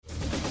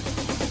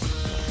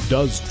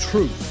Does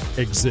truth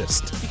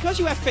exist? Because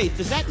you have faith,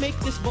 does that make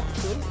this book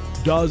true?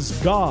 Does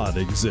God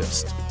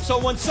exist? So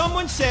when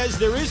someone says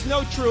there is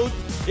no truth,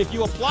 if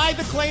you apply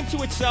the claim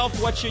to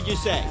itself, what should you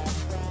say?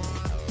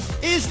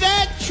 Is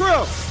that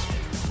true?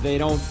 They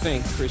don't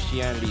think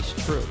Christianity's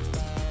true.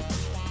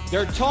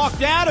 They're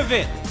talked out of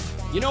it.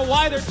 You know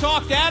why they're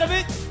talked out of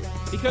it?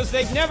 Because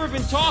they've never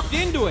been talked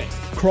into it.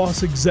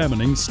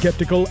 Cross-examining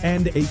skeptical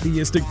and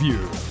atheistic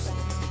views.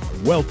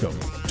 Welcome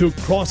to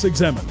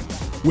Cross-Examine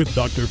with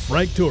Dr.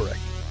 Frank Turek.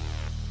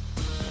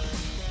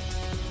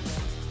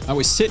 I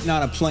was sitting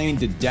on a plane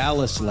to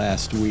Dallas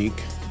last week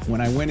when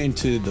I went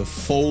into the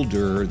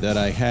folder that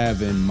I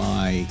have in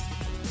my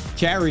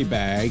carry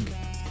bag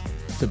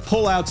to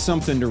pull out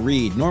something to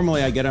read.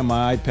 Normally I get on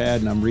my iPad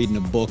and I'm reading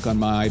a book on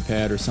my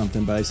iPad or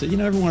something, but I said,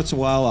 every once in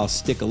a while I'll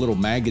stick a little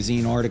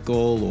magazine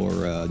article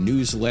or a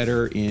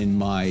newsletter in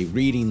my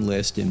reading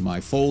list in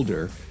my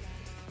folder.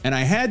 And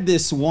I had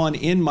this one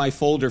in my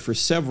folder for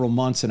several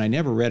months and I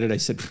never read it. I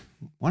said,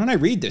 why don't I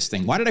read this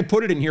thing? Why did I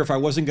put it in here if I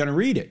wasn't going to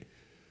read it?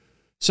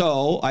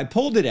 So I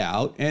pulled it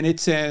out, and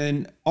it's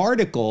an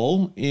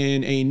article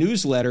in a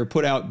newsletter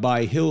put out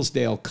by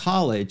Hillsdale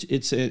College.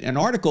 It's an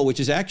article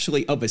which is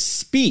actually of a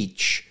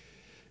speech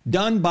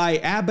done by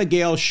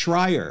Abigail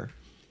Shrier.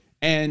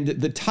 And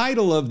the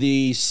title of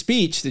the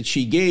speech that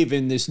she gave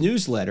in this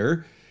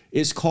newsletter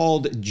is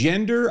called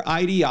Gender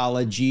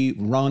Ideology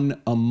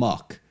Run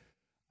Amok.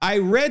 I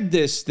read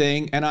this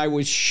thing, and I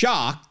was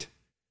shocked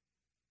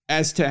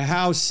as to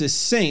how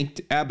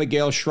succinct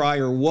Abigail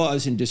Shrier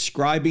was in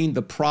describing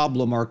the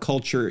problem our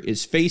culture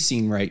is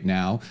facing right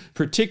now,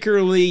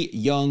 particularly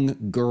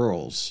young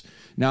girls.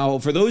 Now,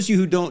 for those of you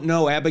who don't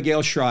know,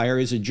 Abigail Shrier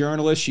is a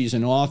journalist. She's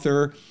an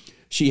author.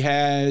 She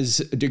has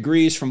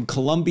degrees from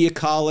Columbia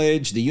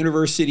College, the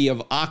University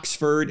of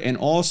Oxford, and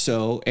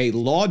also a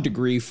law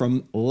degree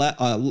from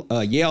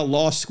Yale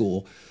Law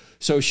School.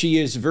 So she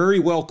is very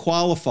well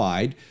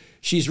qualified.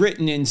 She's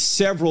written in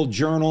several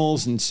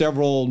journals and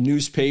several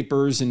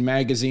newspapers and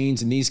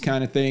magazines and these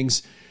kind of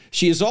things.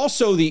 She is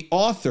also the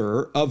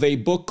author of a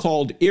book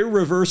called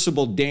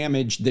Irreversible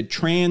Damage, The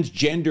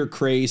Transgender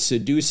Craze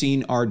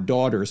Seducing Our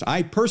Daughters.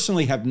 I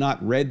personally have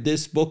not read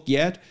this book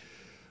yet,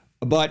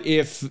 but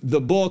if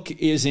the book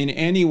is in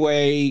any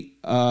way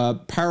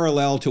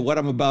parallel to what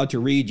I'm about to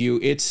read you,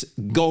 it's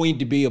going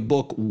to be a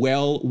book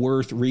well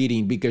worth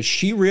reading because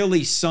she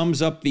really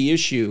sums up the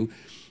issue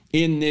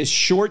in this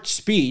short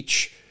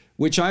speech,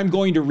 which I'm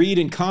going to read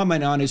and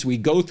comment on as we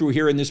go through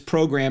here in this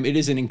program. It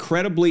is an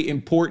incredibly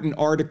important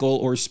article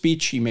or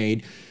speech she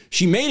made.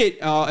 She made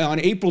it on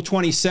April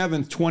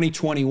 27th,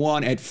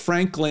 2021 at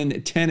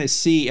Franklin,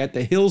 Tennessee at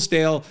the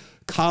Hillsdale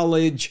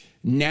College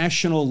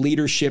National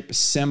Leadership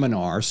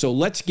Seminar. So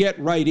let's get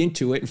right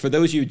into it. And for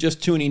those of you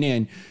just tuning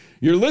in,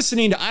 you're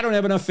listening to I Don't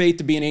Have Enough Faith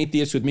to Be an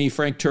Atheist with me,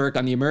 Frank Turek,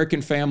 on the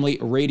American Family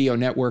Radio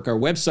Network. Our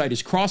website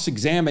is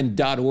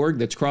crossexamine.org.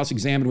 That's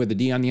crossexamine with a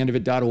D on the end of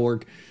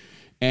it.org.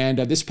 And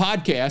this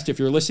podcast, if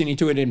you're listening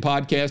to it in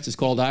podcast, is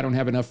called I Don't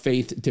Have Enough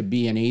Faith to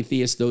Be an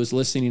Atheist. Those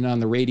listening on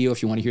the radio,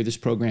 if you want to hear this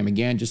program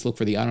again, just look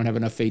for the I Don't Have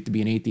Enough Faith to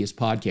Be an Atheist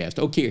podcast.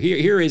 Okay,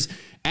 here is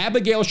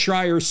Abigail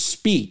Shrier's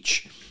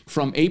speech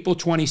from April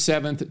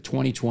 27th,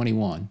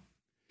 2021.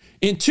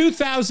 In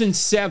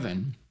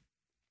 2007,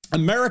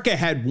 America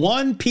had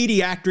one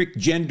pediatric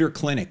gender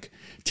clinic.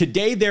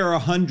 Today, there are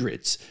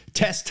hundreds.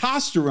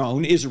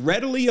 Testosterone is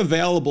readily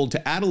available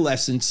to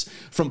adolescents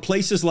from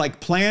places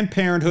like Planned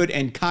Parenthood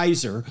and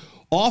Kaiser,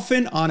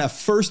 often on a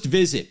first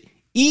visit,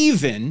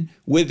 even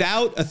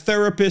without a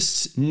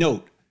therapist's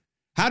note.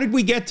 How did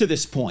we get to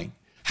this point?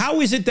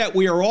 How is it that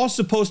we are all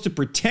supposed to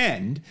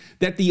pretend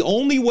that the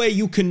only way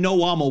you can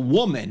know I'm a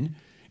woman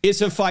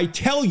is if I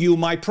tell you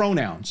my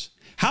pronouns?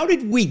 How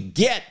did we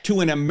get to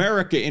an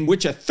America in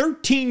which a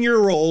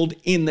 13-year-old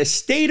in the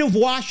state of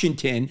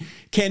Washington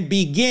can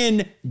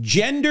begin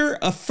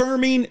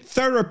gender-affirming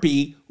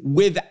therapy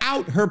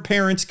without her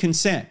parents'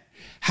 consent?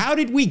 How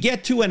did we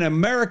get to an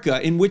America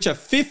in which a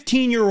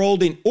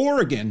 15-year-old in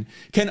Oregon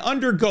can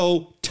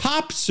undergo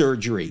top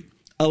surgery,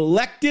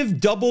 elective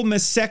double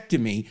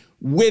mastectomy,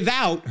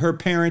 without her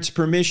parents'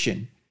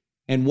 permission?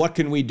 And what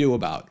can we do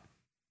about it?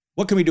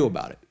 What can we do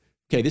about it?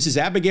 Okay, this is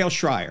Abigail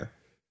Shrier.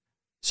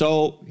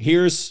 So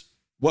here's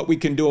what we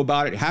can do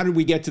about it. How did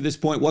we get to this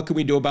point? What can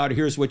we do about it?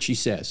 Here's what she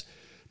says.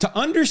 To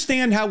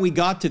understand how we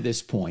got to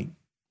this point,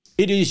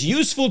 it is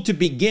useful to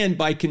begin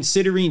by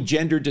considering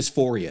gender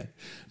dysphoria,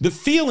 the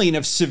feeling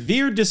of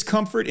severe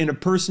discomfort in a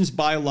person's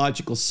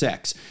biological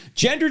sex.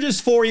 Gender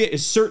dysphoria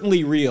is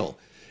certainly real.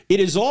 It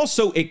is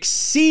also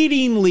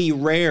exceedingly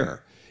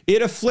rare.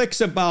 It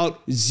afflicts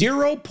about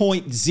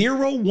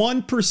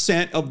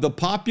 0.01% of the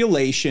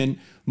population,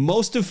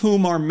 most of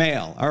whom are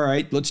male. All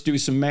right, let's do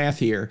some math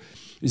here.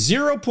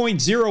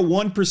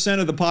 0.01%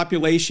 of the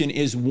population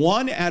is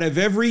 1 out of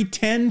every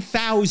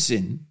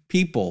 10,000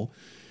 people,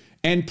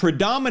 and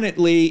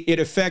predominantly it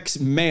affects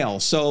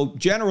males. So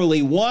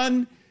generally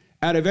 1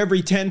 out of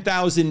every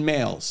 10,000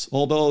 males,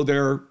 although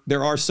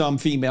there are some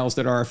females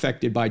that are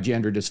affected by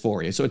gender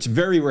dysphoria. So it's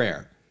very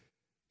rare.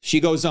 She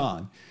goes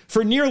on.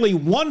 For nearly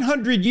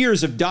 100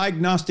 years of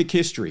diagnostic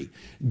history,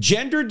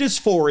 gender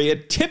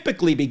dysphoria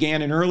typically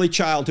began in early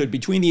childhood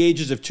between the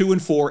ages of 2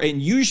 and 4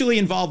 and usually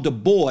involved a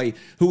boy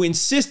who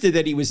insisted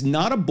that he was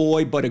not a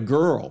boy but a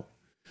girl.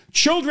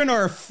 Children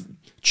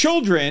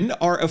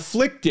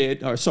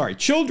afflicted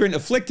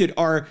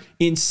are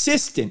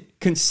insistent,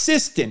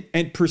 consistent,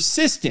 and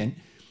persistent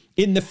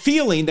in the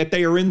feeling that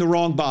they are in the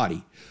wrong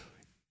body.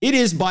 It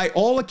is by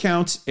all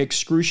accounts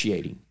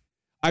excruciating.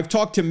 I've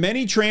talked to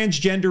many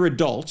transgender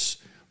adults,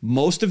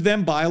 most of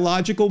them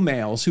biological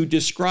males, who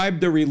describe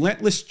the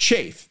relentless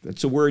chafe.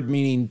 That's a word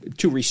meaning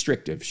too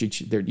restrictive.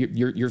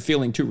 You're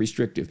feeling too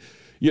restrictive.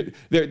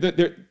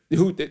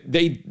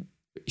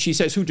 She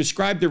says, who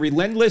describe the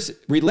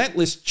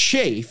relentless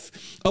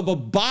chafe of a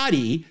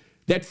body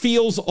that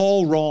feels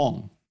all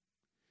wrong.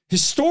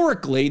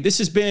 Historically, this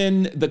has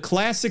been the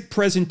classic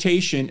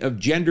presentation of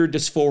gender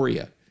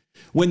dysphoria.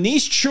 When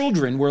these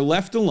children were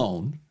left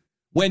alone,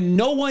 when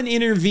no one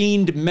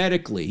intervened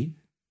medically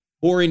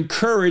or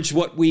encouraged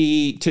what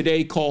we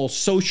today call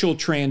social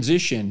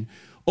transition,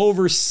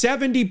 over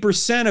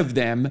 70% of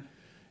them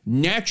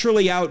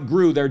naturally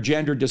outgrew their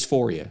gender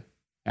dysphoria.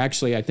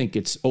 Actually, I think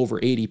it's over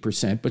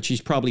 80%, but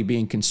she's probably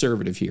being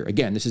conservative here.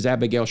 Again, this is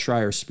Abigail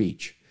Schreier's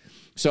speech.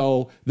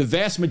 So the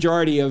vast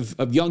majority of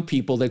young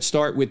people that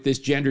start with this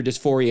gender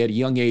dysphoria at a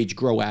young age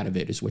grow out of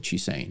it, is what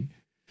she's saying.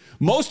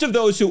 Most of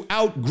those who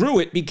outgrew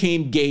it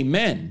became gay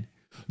men.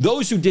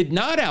 Those who did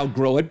not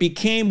outgrow it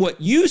became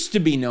what used to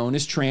be known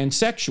as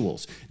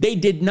transsexuals. They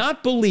did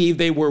not believe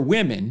they were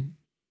women,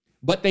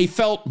 but they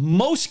felt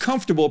most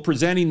comfortable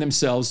presenting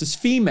themselves as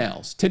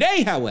females.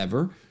 Today,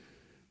 however,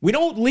 we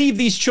don't leave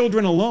these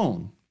children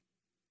alone.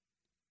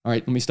 All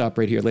right, let me stop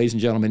right here. Ladies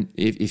and gentlemen,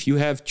 if you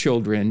have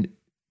children,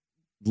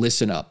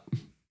 listen up.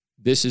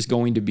 This is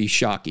going to be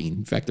shocking.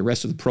 In fact, the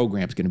rest of the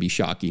program is going to be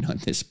shocking on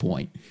this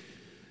point.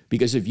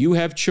 Because if you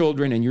have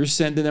children and you're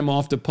sending them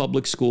off to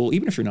public school,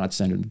 even if you're not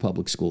sending them to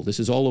public school, this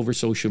is all over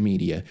social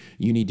media,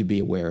 you need to be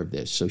aware of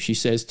this. So she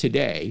says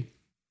today,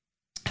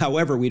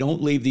 however, we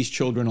don't leave these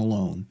children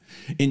alone.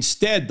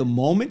 Instead, the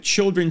moment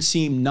children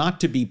seem not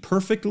to be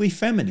perfectly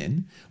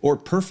feminine or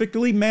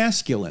perfectly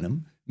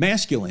masculine,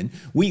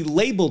 we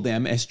label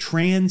them as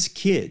trans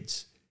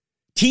kids.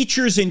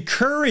 Teachers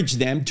encourage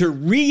them to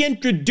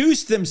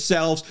reintroduce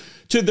themselves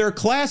to their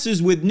classes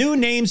with new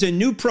names and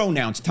new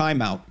pronouns.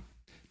 Time out.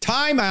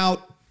 Time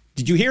out.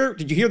 Did you hear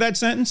that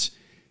sentence?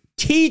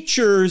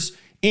 Teachers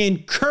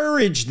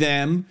encourage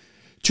them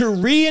to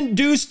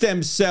reintroduce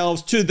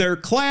themselves to their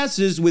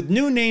classes with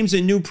new names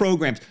and new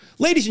programs.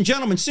 Ladies and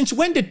gentlemen, since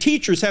when do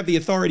teachers have the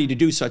authority to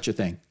do such a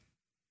thing?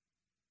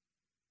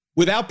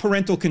 Without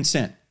parental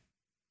consent.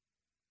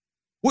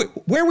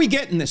 Where are we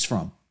getting this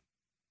from?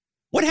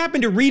 What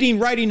happened to reading,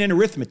 writing, and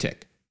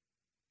arithmetic?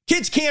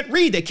 Kids can't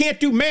read, they can't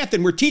do math,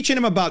 and we're teaching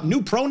them about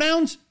new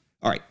pronouns?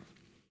 All right.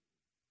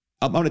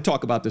 I'm going to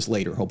talk about this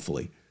later,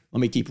 hopefully.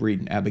 Let me keep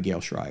reading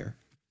Abigail Schreier.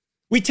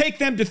 We take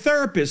them to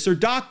therapists or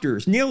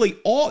doctors, nearly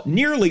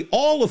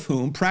all of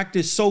whom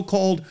practice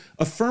so-called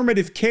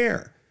affirmative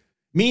care,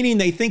 meaning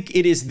they think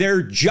it is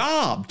their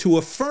job to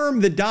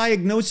affirm the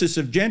diagnosis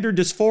of gender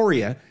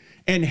dysphoria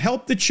and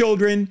help the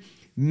children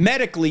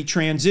medically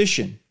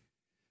transition.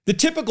 The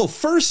typical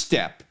first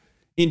step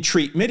in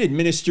treatment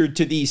administered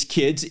to these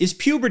kids is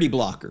puberty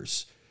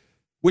blockers,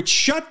 which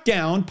shut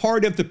down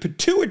part of the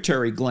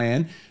pituitary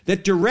gland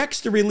that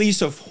directs the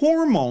release of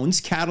hormones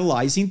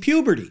catalyzing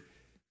puberty.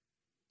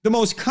 The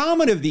most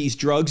common of these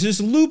drugs is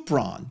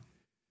Lupron,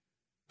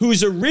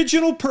 whose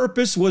original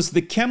purpose was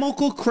the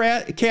chemical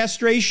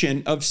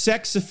castration of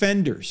sex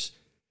offenders.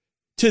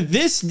 To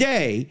this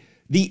day,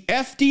 the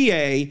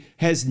FDA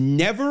has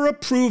never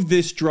approved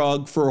this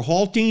drug for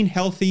halting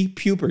healthy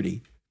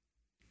puberty.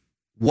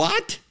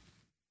 What?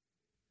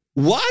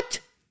 What?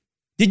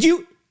 Did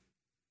you?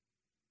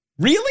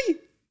 Really?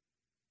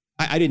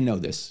 I didn't know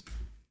this.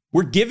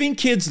 We're giving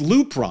kids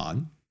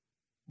Lupron,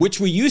 which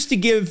we used to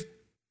give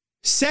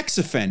sex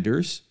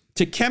offenders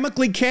to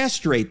chemically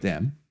castrate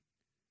them,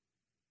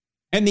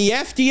 and the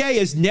FDA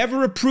has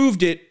never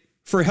approved it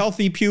for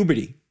healthy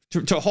puberty,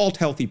 to halt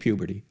healthy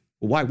puberty.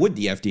 Well, why would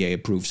the FDA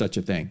approve such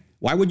a thing?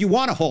 Why would you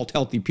want to halt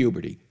healthy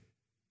puberty?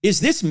 Is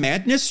this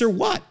madness or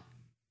what?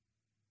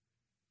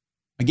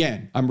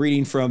 Again, I'm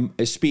reading from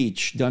a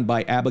speech done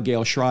by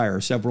Abigail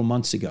Schreier several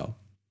months ago.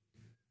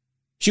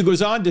 She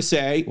goes on to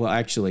say, well,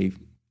 actually,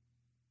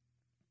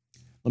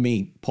 let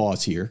me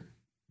pause here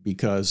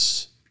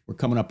because we're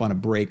coming up on a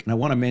break. And I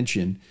want to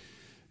mention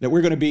that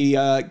we're going to be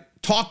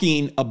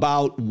talking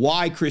about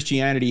why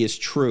Christianity is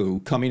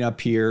true coming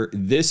up here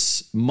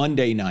this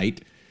Monday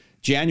night,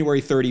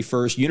 January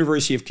 31st,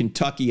 University of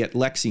Kentucky at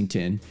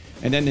Lexington.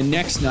 And then the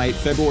next night,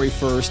 February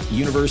 1st,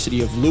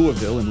 University of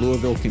Louisville in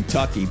Louisville,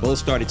 Kentucky. Both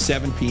start at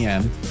 7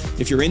 p.m.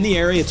 If you're in the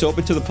area, it's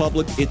open to the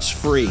public. It's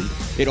free.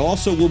 It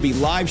also will be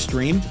live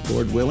streamed,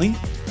 Lord willing,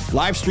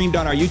 live streamed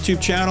on our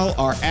YouTube channel,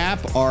 our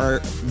app,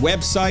 our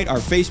website, our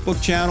Facebook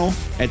channel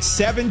at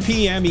 7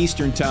 p.m.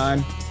 Eastern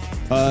Time.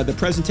 The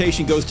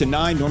presentation goes to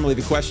 9. Normally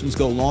the questions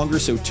go longer,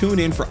 so tune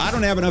in for I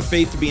Don't Have Enough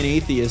Faith to Be an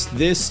Atheist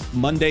this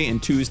Monday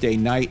and Tuesday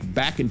night.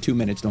 Back in 2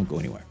 minutes. Don't go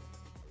anywhere.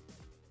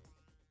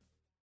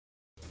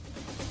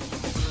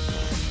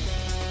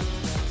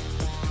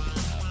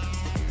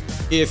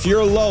 If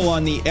you're low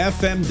on the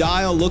FM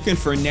dial looking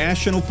for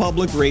National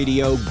Public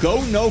Radio,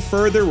 go no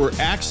further. We're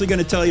actually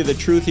going to tell you the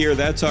truth here.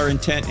 That's our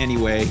intent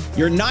anyway.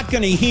 You're not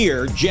going to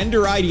hear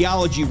gender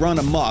ideology run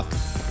amok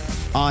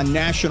on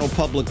National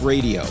Public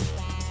Radio.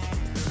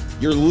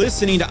 You're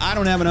listening to I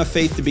Don't Have Enough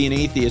Faith to Be an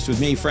Atheist with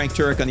me, Frank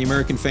Turek, on the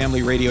American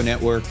Family Radio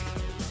Network.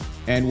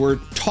 And we're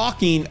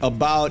talking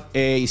about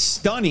a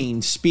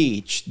stunning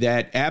speech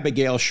that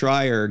Abigail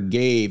Shrier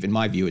gave. In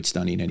my view, it's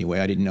stunning anyway.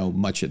 I didn't know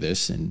much of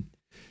this, and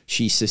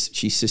she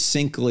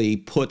succinctly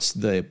puts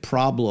the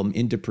problem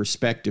into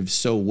perspective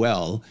so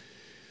well.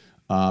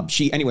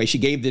 She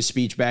gave this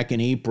speech back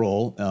in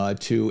April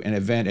to an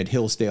event at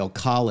Hillsdale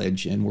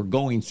College, and we're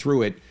going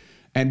through it.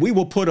 And we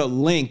will put a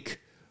link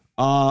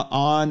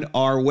on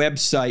our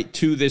website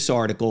to this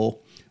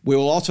article. We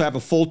will also have a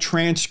full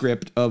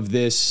transcript of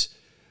this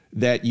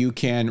that you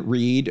can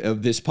read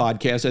of this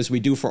podcast, as we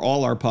do for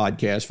all our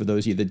podcasts. For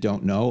those of you that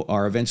don't know,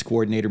 our events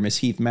coordinator, Miss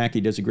Heath Mackey,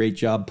 does a great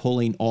job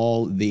pulling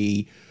all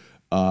the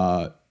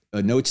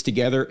notes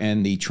together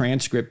and the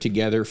transcript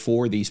together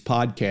for these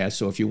podcasts.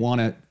 So if you want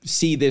to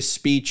see this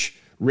speech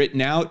written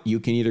out, you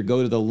can either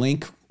go to the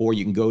link or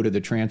you can go to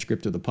the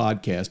transcript of the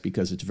podcast,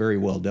 because it's very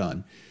well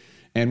done.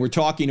 And we're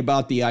talking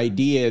about the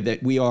idea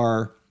that we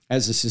are,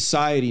 as a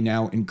society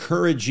now,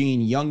 encouraging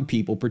young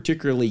people,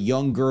 particularly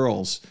young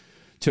girls,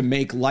 to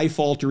make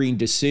life-altering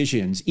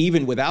decisions,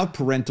 even without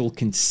parental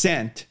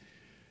consent,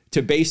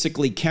 to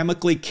basically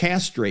chemically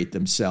castrate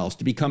themselves,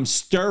 to become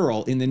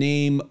sterile in the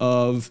name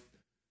of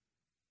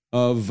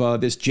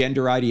this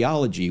gender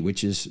ideology,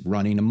 which is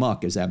running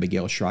amok, as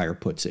Abigail Shrier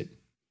puts it.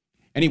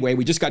 Anyway,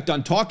 we just got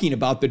done talking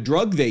about the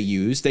drug they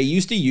used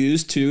to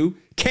use to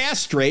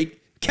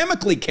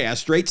chemically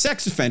castrate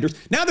sex offenders.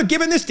 Now they're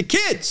giving this to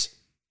kids.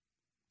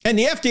 And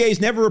the FDA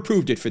has never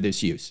approved it for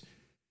this use.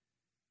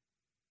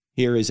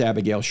 Here is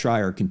Abigail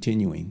Shrier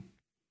continuing.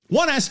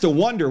 One has to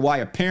wonder why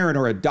a parent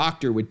or a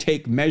doctor would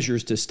take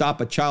measures to stop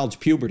a child's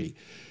puberty,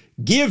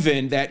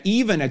 given that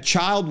even a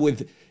child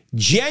with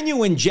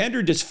genuine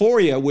gender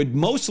dysphoria would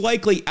most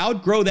likely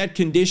outgrow that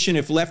condition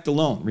if left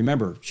alone.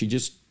 Remember, she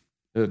just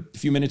a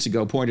few minutes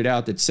ago pointed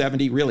out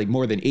that really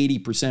more than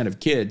 80% of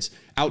kids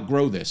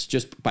outgrow this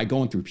just by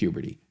going through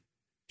puberty.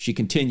 She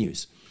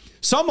continues.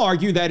 Some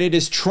argue that it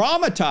is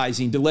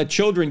traumatizing to let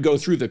children go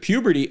through the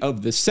puberty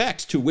of the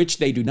sex to which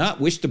they do not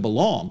wish to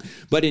belong.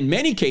 But in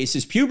many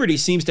cases, puberty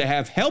seems to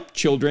have helped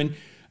children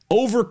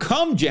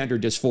overcome gender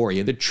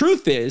dysphoria. The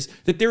truth is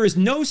that there is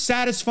no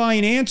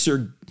satisfying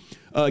answer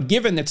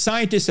given that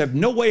scientists have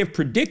no way of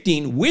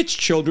predicting which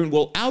children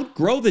will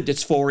outgrow the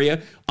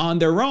dysphoria on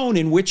their own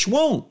and which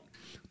won't.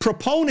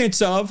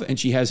 Proponents of, and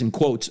she has in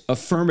quotes,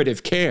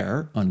 affirmative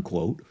care,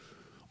 unquote,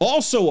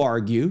 also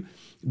argue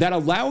that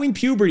allowing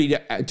puberty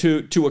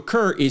to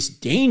occur is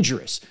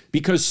dangerous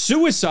because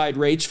suicide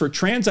rates for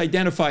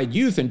trans-identified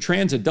youth and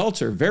trans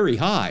adults are very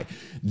high.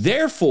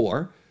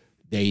 Therefore,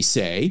 they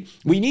say,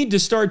 we need to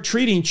start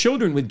treating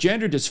children with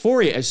gender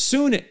dysphoria as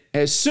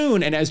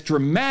soon and as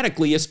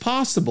dramatically as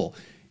possible.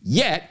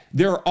 Yet,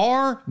 there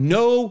are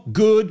no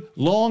good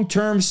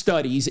long-term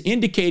studies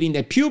indicating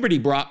that puberty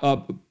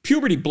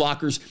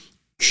blockers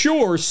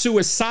cure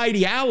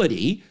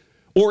suicidality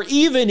or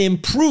even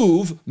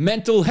improve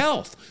mental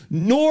health.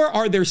 Nor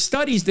are there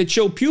studies that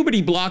show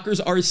puberty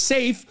blockers are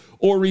safe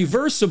or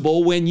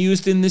reversible when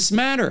used in this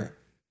manner.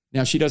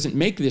 Now, she doesn't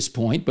make this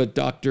point, but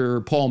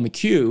Dr. Paul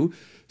McHugh,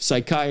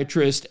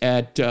 psychiatrist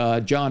at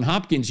Johns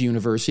Hopkins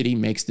University,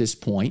 makes this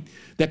point,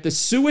 that the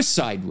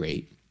suicide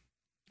rate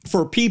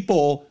for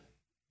people,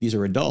 these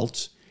are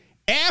adults,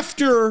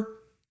 after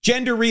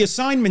gender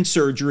reassignment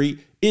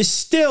surgery is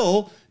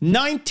still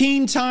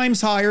 19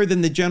 times higher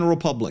than the general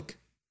public.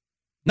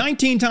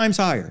 19 times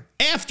higher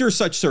after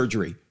such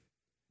surgery.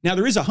 Now,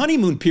 there is a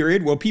honeymoon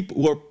period where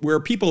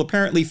people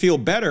apparently feel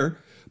better,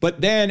 but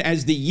then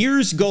as the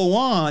years go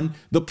on,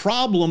 the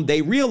problem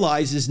they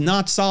realize is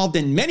not solved,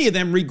 and many of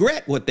them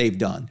regret what they've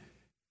done.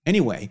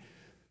 Anyway,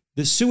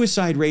 the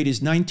suicide rate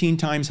is 19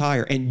 times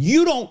higher, and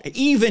you don't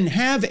even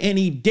have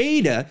any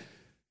data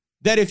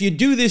that if you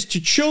do this to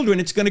children,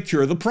 it's going to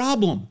cure the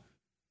problem.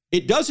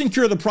 It doesn't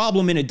cure the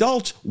problem in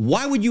adults.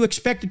 Why would you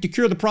expect it to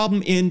cure the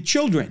problem in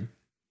children?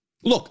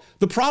 Look,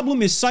 the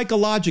problem is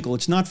psychological.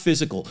 It's not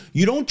physical.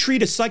 You don't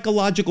treat a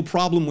psychological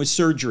problem with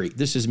surgery.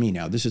 This is me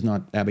now. This is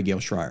not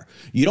Abigail Shrier.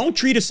 You don't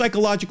treat a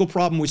psychological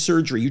problem with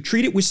surgery. You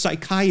treat it with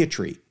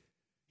psychiatry.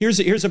 Here's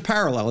a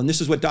parallel, and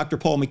this is what Dr.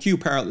 Paul McHugh,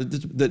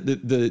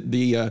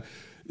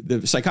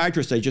 the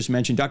psychiatrist I just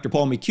mentioned, Dr.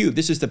 Paul McHugh,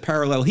 this is the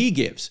parallel he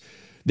gives,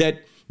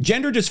 that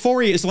gender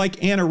dysphoria is like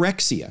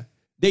anorexia.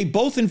 They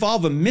both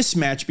involve a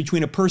mismatch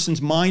between a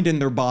person's mind and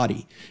their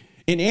body.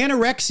 In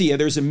anorexia,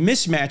 there's a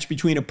mismatch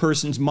between a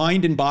person's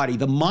mind and body.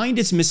 The mind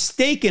is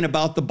mistaken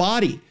about the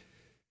body.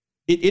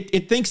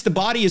 It thinks the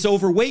body is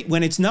overweight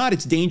when it's not.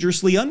 It's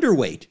dangerously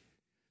underweight.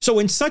 So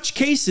in such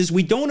cases,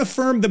 we don't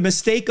affirm the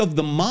mistake of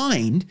the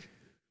mind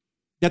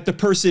that the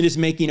person is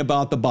making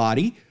about the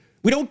body.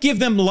 We don't give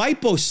them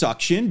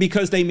liposuction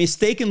because they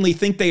mistakenly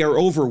think they are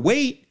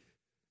overweight.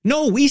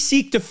 No, we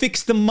seek to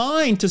fix the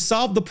mind to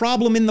solve the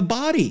problem in the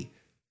body.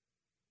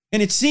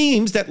 And it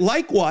seems that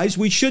likewise,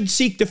 we should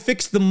seek to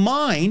fix the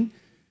mind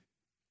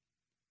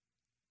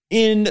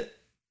in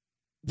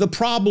the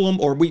problem,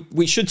 or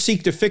we should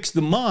seek to fix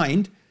the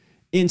mind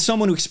in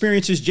someone who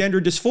experiences gender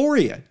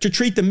dysphoria, to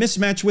treat the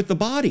mismatch with the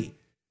body.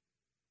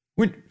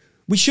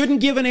 We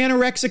shouldn't give an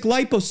anorexic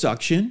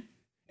liposuction,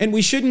 and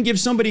we shouldn't give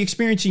somebody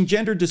experiencing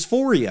gender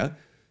dysphoria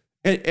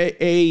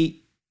a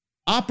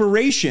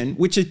operation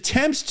which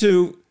attempts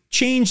to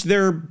change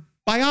their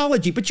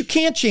biology. But you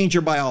can't change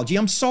your biology.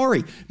 I'm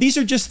sorry. These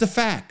are just the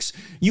facts.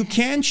 You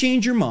can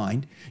change your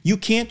mind. You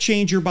can't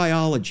change your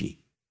biology.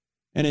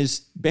 And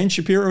as Ben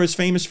Shapiro is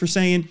famous for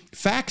saying,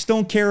 facts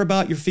don't care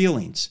about your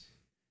feelings.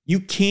 You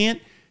can't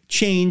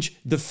change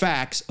the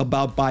facts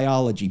about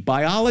biology.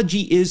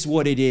 Biology is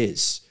what it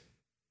is.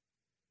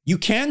 You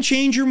can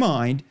change your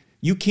mind.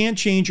 You can't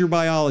change your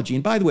biology.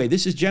 And by the way,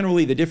 this is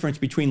generally the difference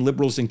between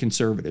liberals and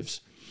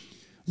conservatives.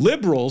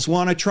 Liberals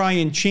want to try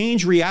and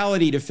change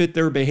reality to fit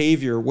their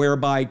behavior,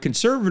 whereby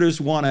conservatives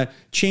want to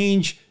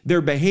change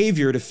their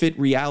behavior to fit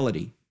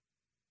reality.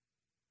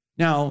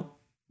 Now,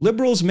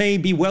 liberals may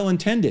be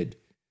well-intended,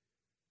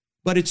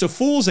 but it's a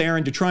fool's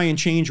errand to try and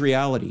change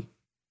reality.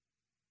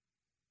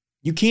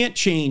 You can't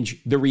change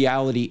the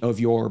reality of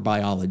your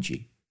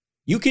biology.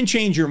 You can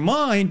change your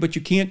mind, but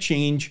you can't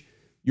change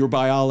your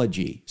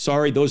biology.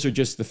 Sorry, those are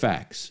just the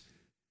facts.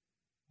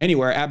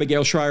 Anyway,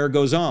 Abigail Shrier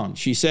goes on.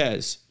 She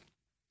says,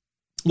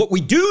 what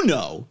we do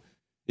know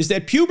is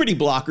that puberty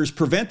blockers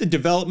prevent the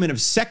development of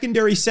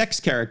secondary sex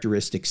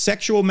characteristics,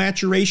 sexual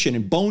maturation,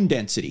 and bone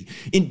density.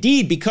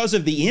 Indeed, because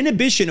of the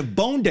inhibition of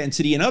bone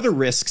density and other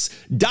risks,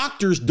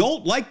 doctors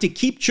don't like to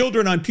keep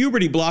children on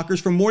puberty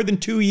blockers for more than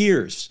 2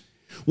 years.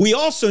 We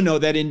also know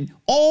that in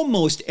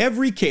almost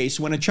every case,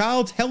 when a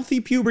child's healthy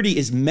puberty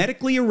is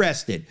medically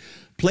arrested,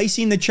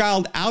 placing the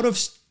child out of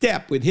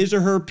step with his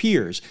or her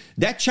peers,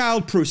 that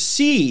child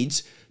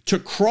proceeds to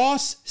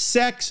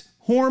cross-sex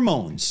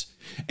hormones.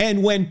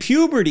 And when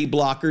puberty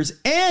blockers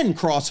and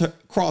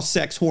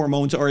cross-sex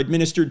hormones are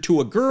administered to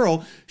a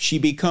girl, she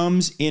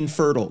becomes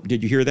infertile.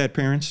 Did you hear that,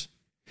 parents?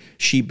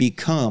 She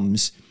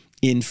becomes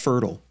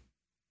infertile.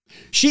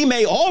 She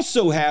may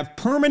also have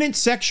permanent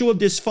sexual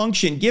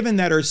dysfunction given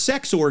that her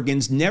sex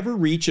organs never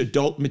reach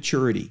adult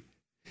maturity.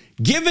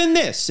 Given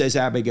this, says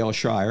Abigail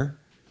Shrier,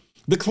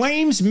 the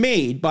claims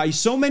made by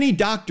so many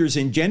doctors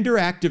and gender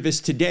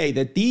activists today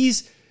that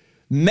these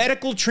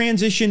medical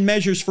transition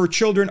measures for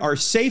children are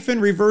safe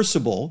and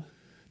reversible,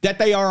 that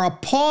they are a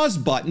pause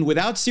button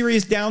without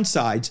serious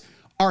downsides,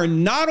 are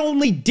not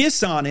only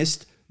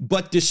dishonest,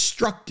 but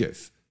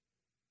destructive.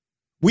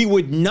 We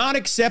would not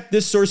accept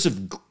this source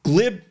of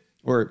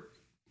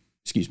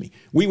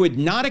we would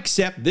not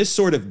accept this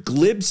sort of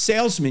glib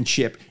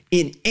salesmanship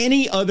in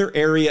any other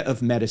area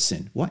of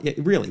medicine. Why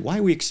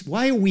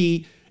are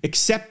we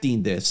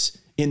accepting this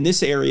in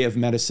this area of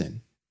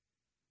medicine?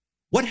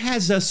 What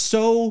has us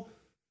so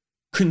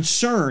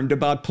concerned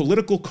about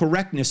political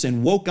correctness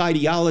and woke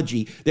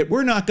ideology that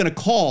we're not going to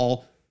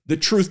call the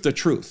truth the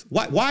truth?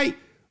 Why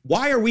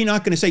are we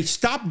not going to say,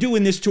 stop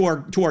doing this to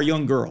our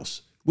young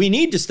girls? We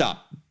need to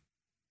stop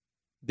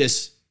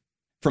this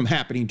from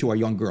happening to our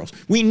young girls.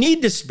 We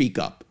need to speak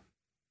up.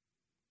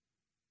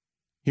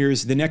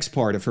 Here's the next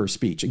part of her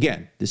speech.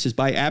 Again, this is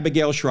by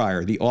Abigail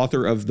Shrier, the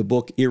author of the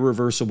book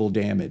Irreversible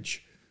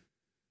Damage.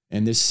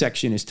 And this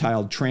section is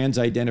titled Trans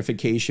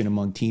Identification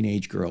Among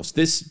Teenage Girls.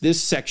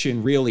 This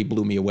section really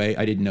blew me away.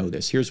 I didn't know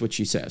this. Here's what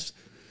she says.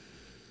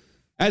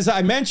 As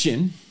I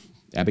mentioned,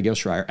 Abigail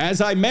Shrier,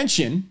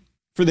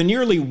 for the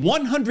nearly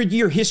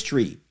 100-year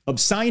history of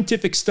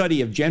scientific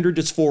study of gender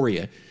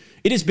dysphoria,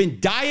 it has been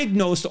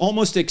diagnosed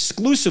almost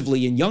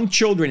exclusively in young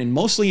children and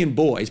mostly in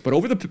boys,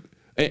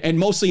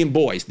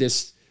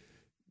 this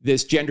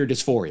gender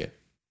dysphoria,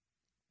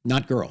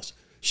 not girls.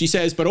 She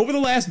says, but over the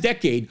last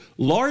decade,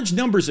 large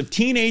numbers of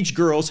teenage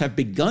girls have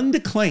begun to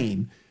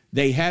claim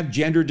they have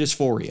gender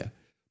dysphoria.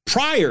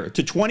 Prior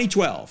to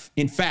 2012,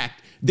 in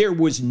fact, there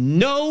was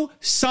no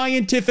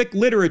scientific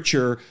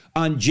literature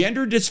on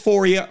gender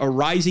dysphoria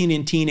arising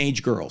in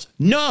teenage girls.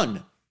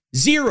 None.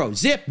 Zero.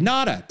 Zip.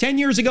 Nada. 10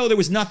 years ago, there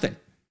was nothing.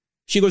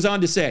 She goes on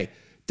to say,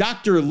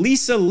 Dr.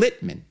 Lisa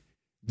Littman,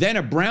 then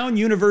a Brown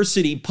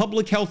University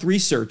public health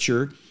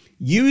researcher,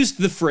 used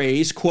the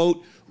phrase,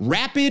 quote,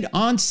 rapid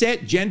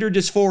onset gender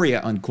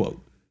dysphoria,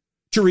 unquote,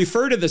 to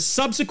refer to the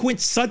subsequent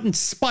sudden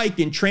spike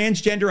in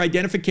transgender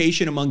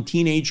identification among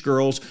teenage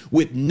girls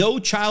with no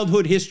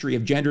childhood history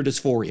of gender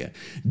dysphoria.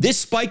 This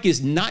spike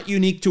is not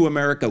unique to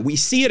America. We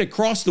see it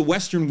across the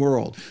Western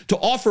world. To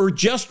offer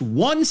just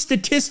one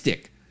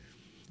statistic,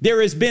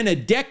 there has been a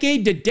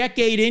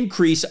decade-to-decade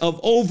increase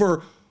of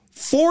over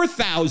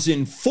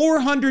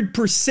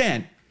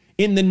 4,400%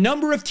 in the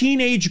number of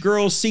teenage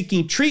girls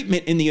seeking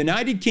treatment in the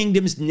United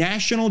Kingdom's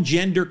National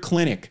Gender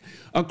Clinic.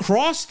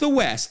 Across the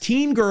West,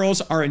 teen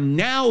girls are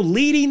now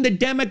leading the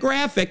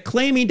demographic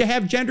claiming to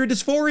have gender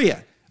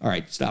dysphoria. All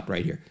right, stop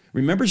right here.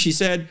 Remember, she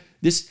said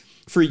this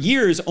for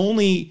years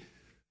only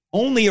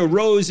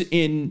arose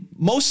in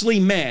mostly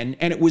men,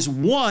 and it was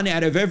 1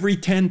 out of every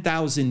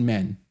 10,000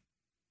 men.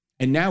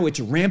 And now it's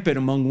rampant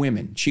among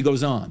women. She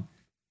goes on.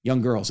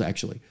 Young girls,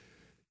 actually.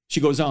 She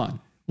goes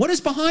on. What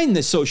is behind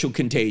this social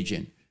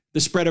contagion? The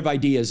spread of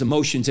ideas,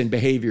 emotions, and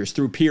behaviors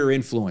through peer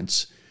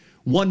influence.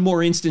 One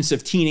more instance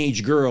of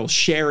teenage girls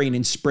sharing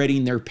and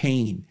spreading their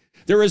pain.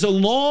 There is a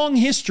long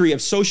history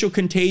of social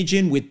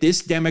contagion with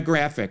this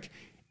demographic.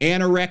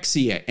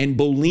 Anorexia and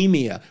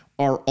bulimia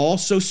are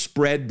also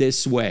spread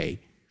this way.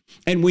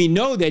 And we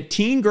know that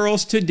teen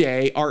girls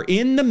today are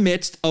in the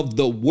midst of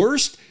the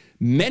worst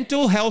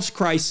mental health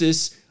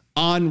crisis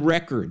on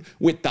record,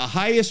 with the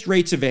highest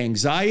rates of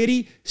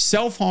anxiety,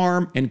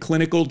 self-harm, and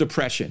clinical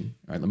depression.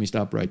 All right, let me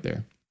stop right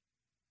there.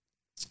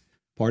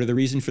 Part of the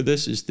reason for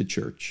this is the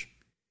church.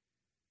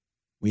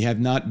 We have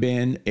not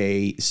been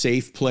a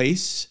safe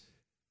place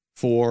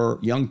for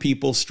young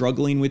people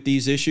struggling with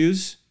these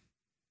issues.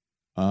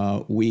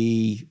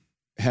 We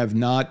have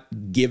not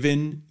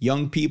given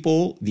young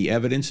people the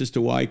evidence as to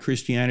why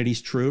Christianity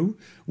is true.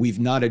 We've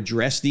not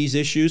addressed these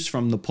issues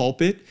from the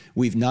pulpit.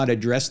 We've not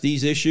addressed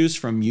these issues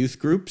from youth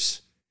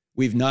groups.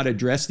 We've not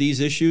addressed these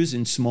issues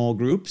in small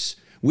groups.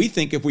 We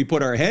think if we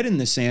put our head in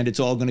the sand, it's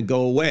all going to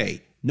go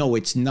away. No,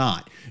 it's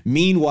not.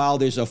 Meanwhile,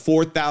 there's a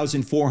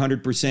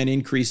 4,400%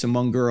 increase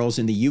among girls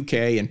in the UK,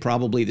 and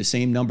probably the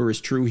same number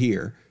is true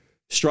here,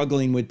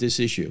 struggling with this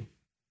issue.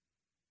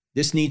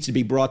 This needs to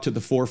be brought to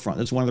the forefront.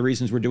 That's one of the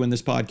reasons we're doing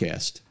this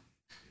podcast.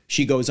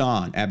 She goes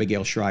on,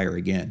 Abigail Schreier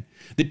again.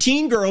 The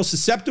teen girls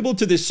susceptible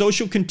to this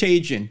social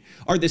contagion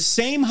are the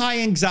same high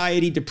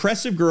anxiety,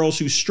 depressive girls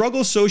who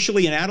struggle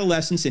socially in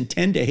adolescence and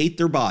tend to hate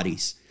their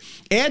bodies.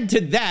 Add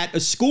to that a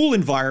school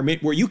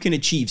environment where you can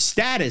achieve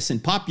status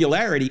and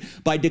popularity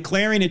by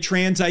declaring a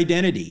trans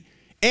identity.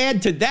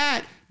 Add to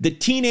that the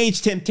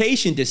teenage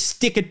temptation to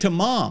stick it to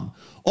mom.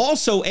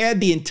 Also add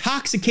the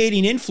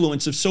intoxicating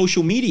influence of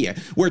social media,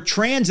 where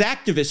trans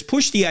activists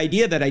push the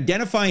idea that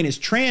identifying as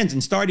trans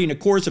and starting a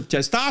course of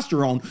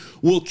testosterone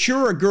will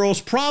cure a girl's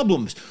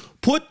problems.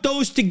 Put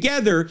those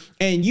together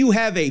and you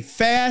have a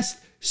fast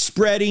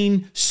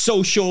spreading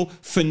social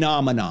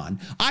phenomenon.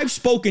 I've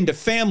spoken to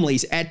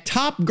families at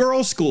top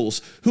girls'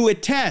 schools who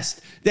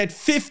attest that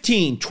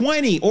 15,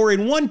 20, or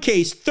in one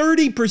case,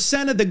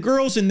 30% of the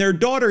girls in their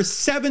daughter's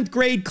 7th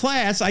grade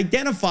class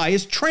identify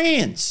as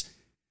trans.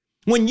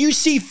 When you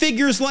see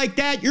figures like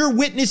that, you're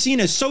witnessing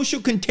a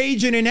social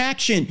contagion in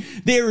action.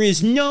 There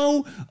is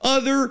no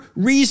other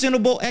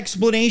reasonable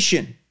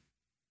explanation.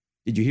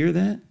 Did you hear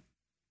that?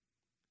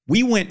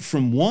 We went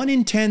from 1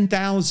 in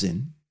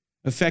 10,000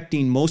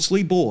 affecting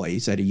mostly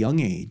boys at a young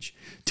age,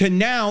 to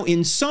now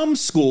in some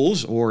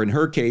schools, or in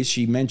her case,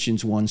 she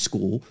mentions one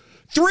school,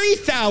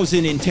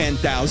 3,000 in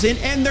 10,000,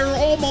 and they're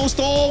almost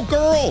all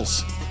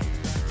girls.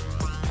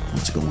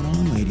 What's going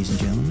on, ladies and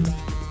gentlemen?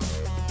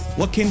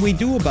 What can we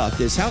do about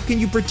this? How can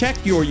you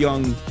protect your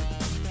young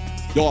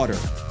daughter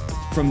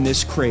from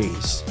this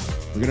craze?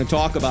 We're going to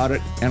talk about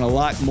it and a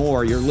lot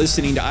more. You're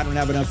listening to I Don't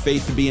Have Enough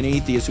Faith to Be an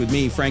Atheist with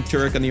me, Frank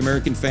Turek, on the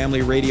American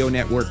Family Radio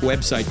Network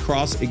website,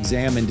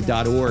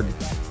 crossexamined.org.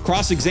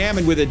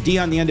 Cross-examined with a D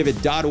on the end of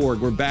it.org.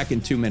 We're back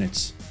in 2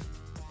 minutes.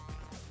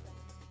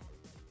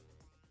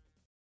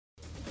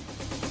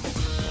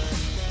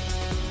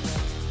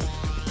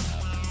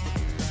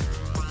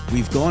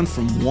 We've gone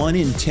from 1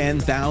 in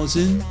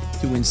 10,000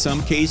 to, in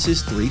some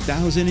cases,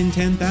 3,000 in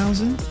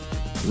 10,000?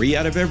 3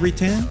 out of every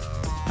 10?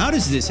 How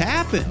does this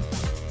happen?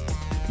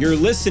 You're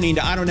listening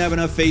to I Don't Have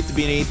Enough Faith to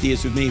Be an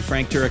Atheist with me,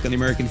 Frank Turek, on the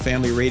American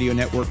Family Radio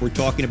Network. We're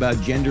talking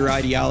about gender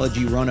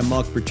ideology run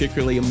amok,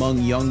 particularly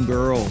among young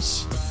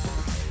girls.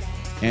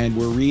 And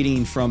we're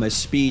reading from a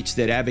speech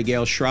that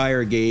Abigail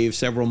Schreier gave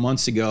several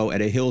months ago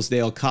at a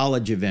Hillsdale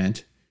College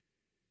event.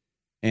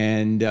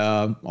 And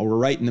we're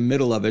right in the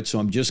middle of it, so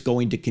I'm just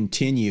going to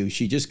continue.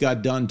 She just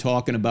got done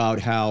talking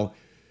about how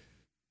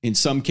in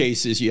some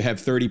cases you have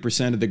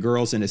 30% of the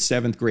girls in a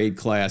 7th grade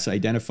class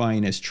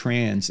identifying as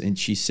trans, and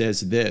she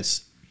says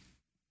this: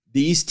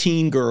 these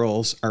teen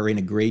girls are in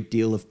a great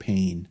deal of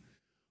pain.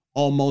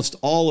 Almost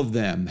all of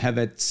them have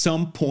at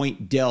some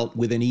point dealt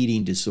with an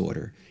eating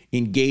disorder,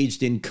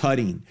 engaged in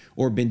cutting,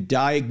 or been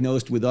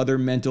diagnosed with other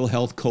mental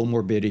health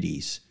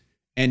comorbidities.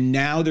 And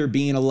now they're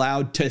being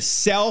allowed to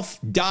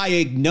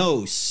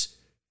self-diagnose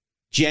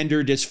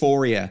gender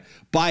dysphoria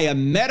by a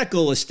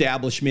medical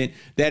establishment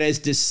that has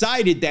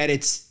decided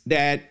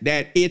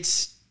that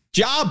its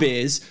job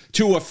is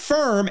to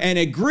affirm and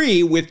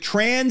agree with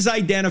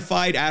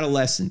trans-identified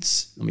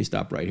adolescents. Let me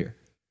stop right here.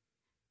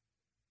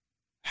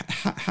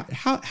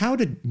 How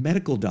did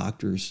medical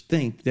doctors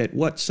think that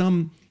what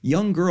some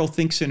young girl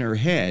thinks in her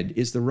head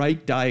is the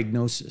right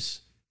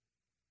diagnosis?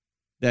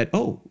 That,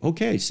 oh,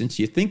 okay, since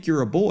you think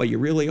you're a boy, you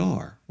really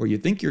are. Or you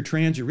think you're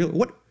trans, you really...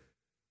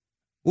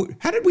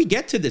 How did we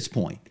get to this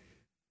point?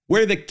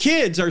 where the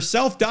kids are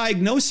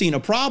self-diagnosing a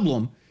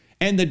problem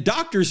and the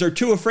doctors are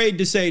too afraid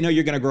to say, no,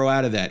 you're going to grow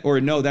out of that, or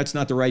no, that's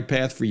not the right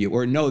path for you,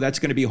 or no, that's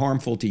going to be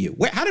harmful to you.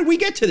 How did we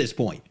get to this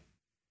point?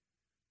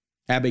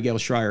 Abigail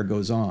Shrier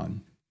goes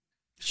on.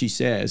 She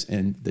says,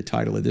 and the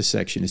title of this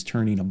section is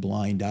Turning a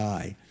Blind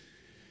Eye.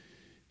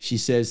 She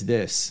says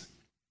this: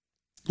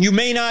 you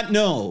may not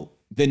know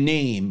the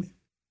name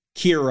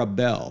Kira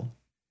Bell.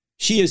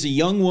 She is a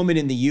young woman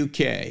in the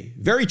UK,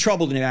 very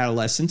troubled in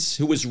adolescence,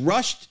 who was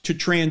rushed to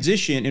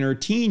transition in her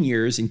teen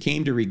years and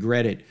came to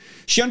regret it.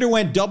 She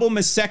underwent double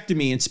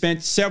mastectomy and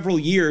spent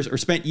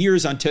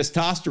years on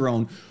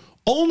testosterone,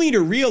 only to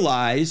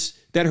realize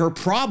that her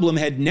problem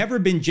had never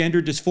been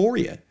gender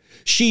dysphoria.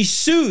 She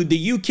sued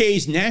the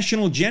UK's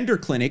National Gender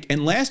Clinic,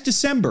 and last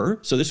December,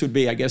 so this would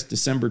be, I guess,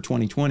 December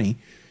 2020,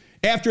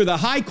 after the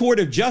High Court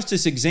of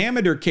Justice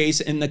examined her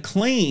case and the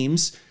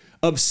claims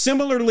of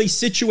similarly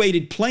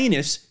situated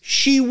plaintiffs,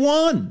 she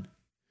won.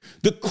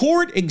 The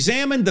court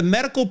examined the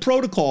medical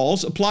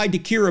protocols applied to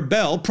Kira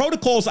Bell,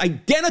 protocols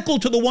identical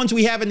to the ones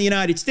we have in the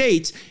United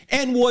States,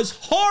 and was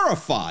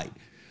horrified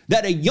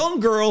that a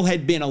young girl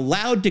had been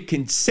allowed to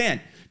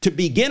consent to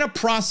begin a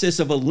process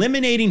of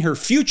eliminating her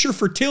future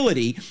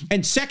fertility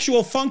and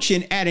sexual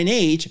function at an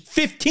age,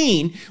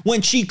 15,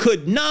 when she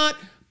could not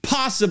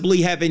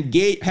possibly have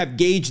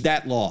gauged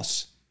that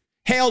loss.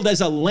 Hailed as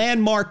a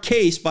landmark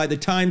case by the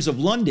Times of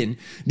London,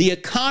 The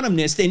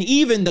Economist, and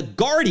even The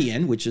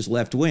Guardian, which is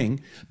left-wing,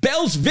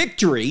 Bell's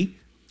victory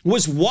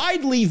was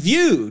widely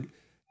viewed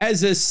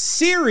as a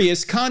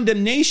serious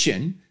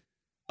condemnation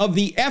of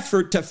the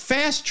effort to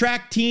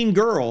fast-track teen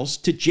girls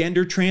to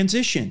gender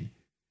transition.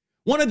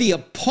 One of the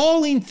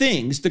appalling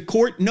things the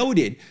court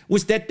noted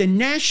was that the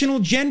National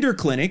Gender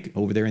Clinic,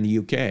 over there in the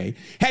UK,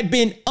 had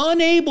been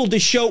unable to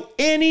show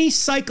any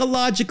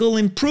psychological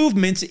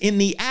improvements in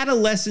the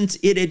adolescents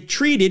it had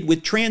treated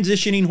with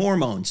transitioning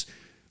hormones.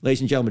 Ladies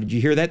and gentlemen, did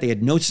you hear that? They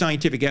had no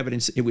scientific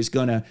evidence it was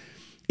going to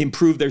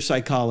improve their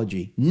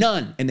psychology.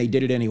 None, and they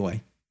did it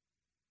anyway.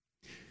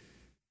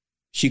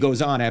 She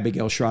goes on,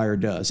 Abigail Shrier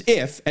does.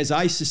 If, as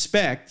I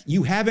suspect,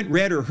 you haven't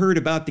read or heard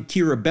about the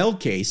Kira Bell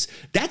case,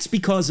 that's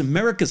because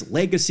America's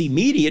legacy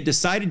media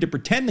decided to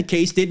pretend the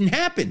case didn't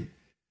happen.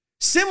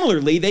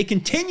 Similarly, they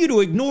continue to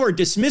ignore or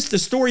dismiss the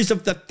stories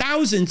of the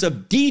thousands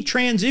of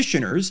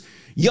detransitioners,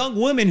 young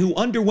women who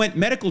underwent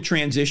medical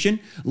transition,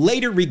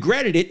 later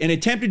regretted it, and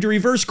attempted to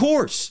reverse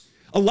course.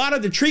 A lot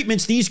of the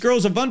treatments these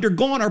girls have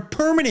undergone are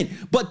permanent,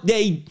 but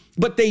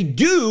they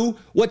do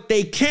what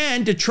they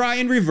can to try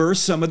and reverse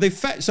some of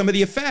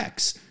the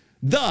effects.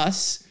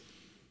 Thus,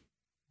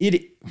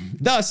 it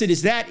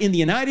is that in the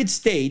United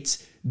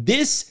States,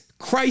 this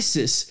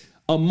crisis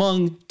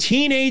among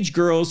teenage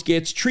girls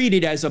gets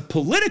treated as a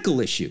political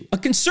issue, a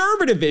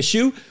conservative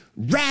issue,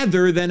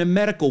 rather than a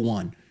medical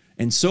one.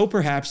 And so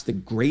perhaps the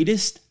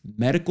greatest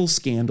medical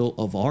scandal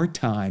of our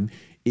time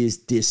is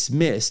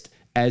dismissed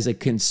as a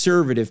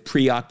conservative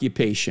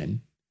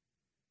preoccupation.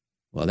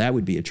 Well, that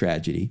would be a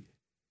tragedy.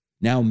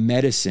 Now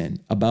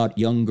medicine about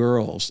young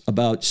girls,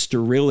 about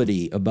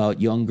sterility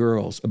about young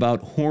girls,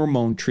 about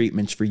hormone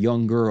treatments for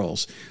young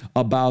girls,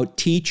 about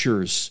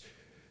teachers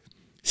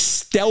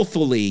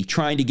stealthily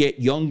trying to get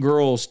young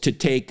girls to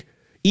take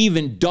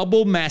even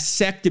double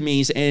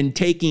mastectomies and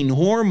taking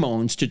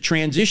hormones to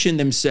transition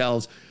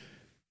themselves,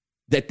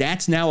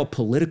 that's now a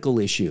political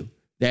issue.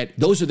 That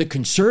those are the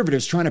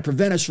conservatives trying to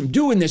prevent us from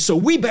doing this, so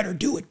we better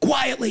do it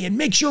quietly and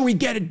make sure we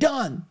get it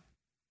done.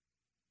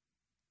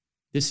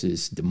 This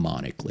is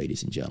demonic,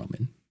 ladies and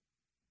gentlemen.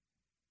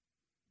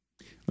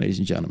 Ladies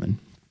and gentlemen,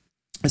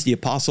 as the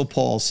Apostle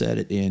Paul said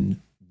it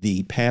in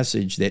the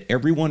passage that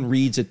everyone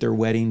reads at their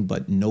wedding,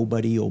 but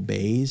nobody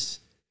obeys.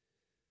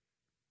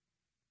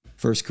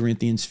 1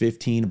 Corinthians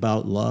 15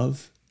 about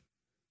love.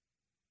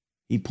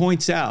 He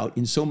points out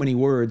in so many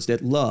words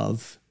that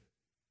love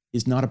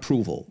is not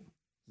approval.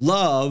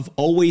 Love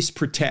always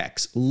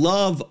protects.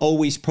 Love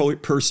always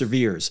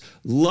perseveres.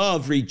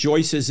 Love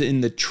rejoices in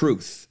the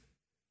truth.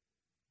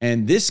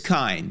 And this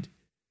kind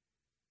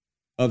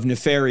of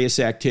nefarious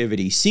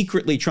activity,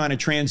 secretly trying to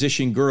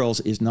transition girls,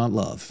 is not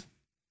love.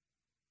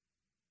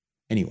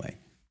 Anyway,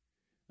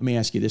 let me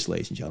ask you this,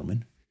 ladies and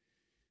gentlemen.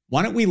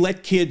 Why don't we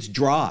let kids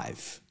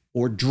drive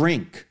or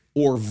drink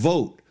or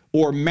vote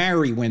or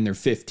marry when they're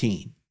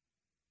 15?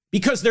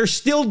 Because they're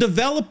still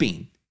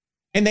developing.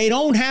 And they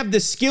don't have the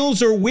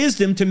skills or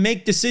wisdom to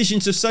make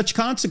decisions of such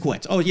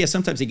consequence. Oh, yeah,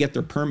 sometimes they get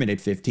their permit at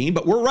 15,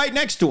 but we're right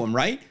next to them,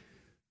 right?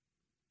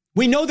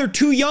 We know they're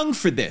too young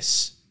for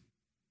this.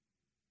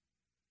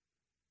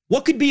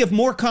 What could be of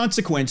more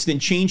consequence than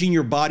changing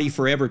your body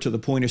forever to the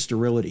point of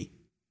sterility?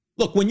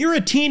 Look, when you're a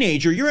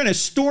teenager, you're in a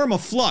storm of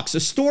flux, a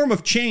storm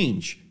of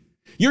change.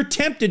 You're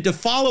tempted to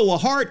follow a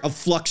heart of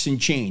flux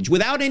and change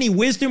without any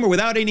wisdom or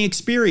without any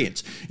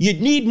experience. You'd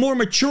need more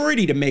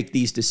maturity to make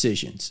these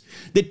decisions.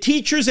 The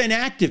teachers and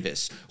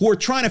activists who are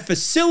trying to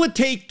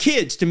facilitate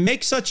kids to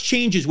make such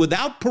changes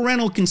without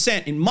parental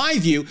consent, in my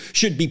view,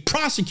 should be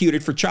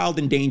prosecuted for child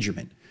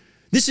endangerment.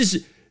 This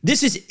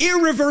is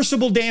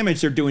irreversible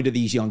damage they're doing to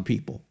these young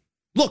people.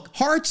 Look,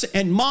 hearts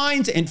and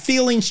minds and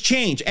feelings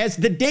change, as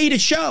the data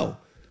show.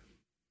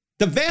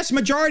 The vast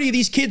majority of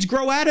these kids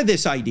grow out of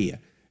this idea.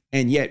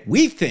 And yet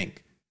we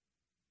think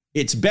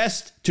it's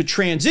best to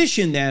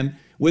transition them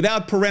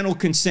without parental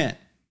consent.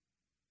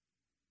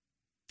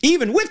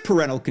 Even with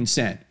parental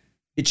consent,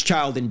 it's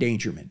child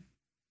endangerment.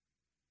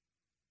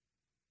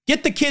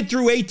 Get the kid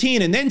through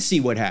 18 and then see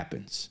what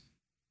happens.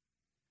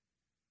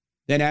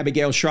 Then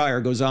Abigail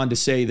Shrier goes on to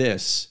say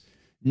this: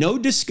 no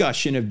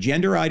discussion of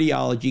gender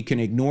ideology can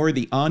ignore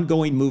the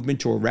ongoing movement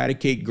to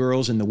eradicate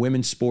girls in the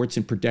women's sports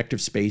and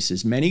protective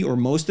spaces. Many or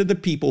most of the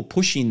people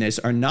pushing this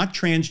are not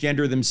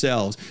transgender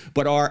themselves,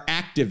 but are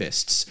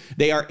activists.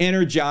 They are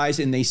energized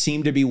and they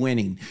seem to be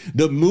winning.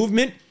 The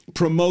movement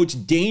promotes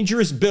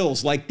dangerous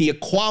bills like the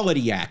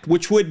Equality Act,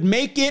 which would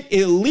make it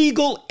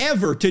illegal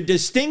ever to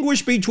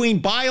distinguish between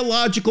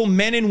biological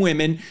men and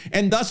women,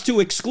 and thus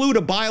to exclude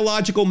a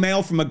biological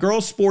male from a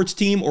girls' sports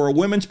team or a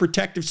women's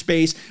protective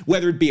space,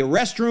 whether it be a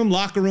restroom,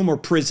 locker room, or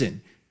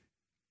prison.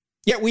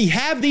 Yet we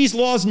have these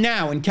laws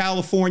now in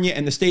California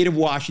and the state of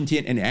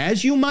Washington, and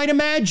as you might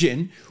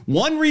imagine,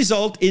 one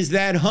result is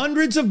that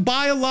hundreds of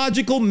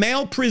biological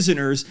male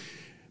prisoners,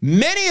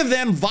 many of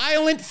them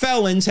violent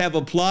felons, have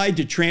applied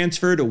to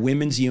transfer to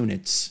women's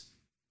units.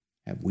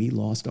 Have we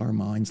lost our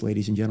minds,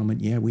 ladies and gentlemen?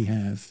 Yeah, we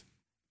have.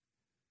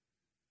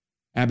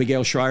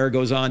 Abigail Shrier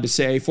goes on to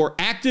say, for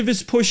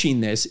activists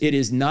pushing this, it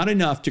is not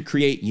enough to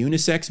create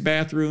unisex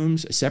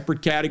bathrooms, a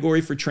separate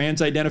category for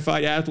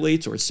trans-identified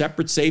athletes, or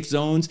separate safe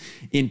zones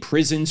in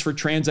prisons for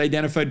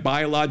trans-identified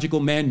biological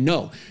men.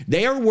 No,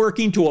 they are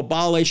working to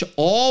abolish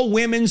all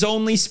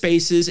women's-only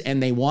spaces,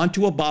 and they want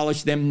to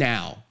abolish them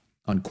now,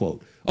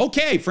 unquote.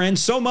 Okay,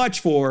 friends, so much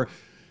for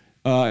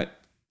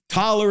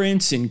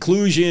tolerance,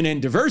 inclusion,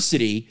 and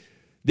diversity.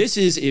 This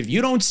is, if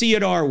you don't see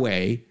it our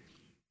way,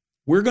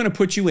 we're going to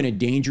put you in a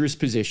dangerous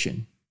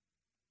position.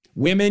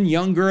 Women,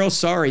 young girls,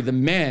 sorry, the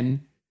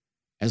men,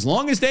 as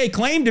long as they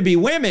claim to be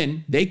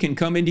women, they can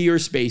come into your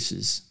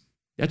spaces.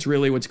 That's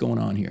really what's going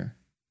on here.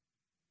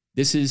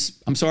 This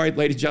is, I'm sorry,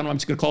 ladies and gentlemen, I'm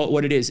just going to call it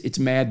what it is. It's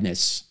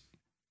madness.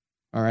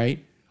 All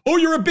right? Oh,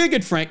 you're a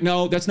bigot, Frank.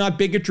 No, that's not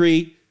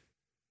bigotry.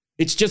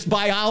 It's just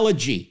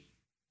biology,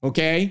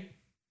 okay?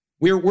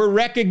 We're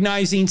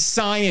recognizing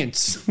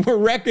science. We're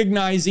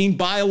recognizing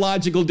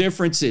biological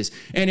differences.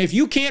 And if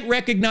you can't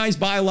recognize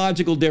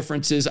biological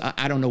differences,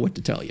 I don't know what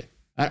to tell you.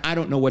 I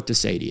don't know what to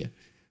say to you.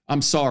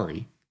 I'm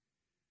sorry.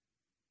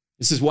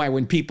 This is why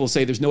when people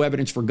say there's no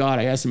evidence for God,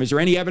 I ask them, is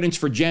there any evidence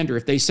for gender?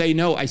 If they say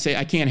no, I say,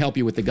 I can't help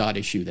you with the God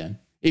issue then.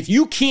 If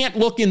you can't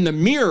look in the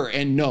mirror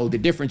and know the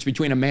difference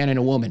between a man and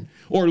a woman,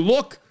 or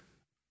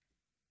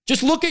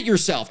just look at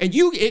yourself. And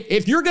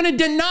if you're going to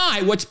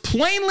deny what's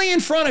plainly in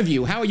front of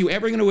you, how are you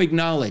ever going to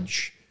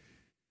acknowledge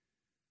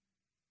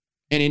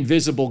an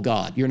invisible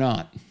God? You're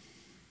not.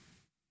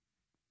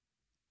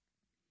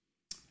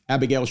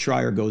 Abigail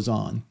Shrier goes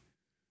on.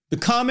 The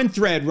common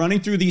thread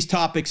running through these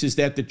topics is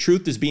that the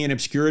truth is being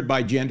obscured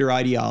by gender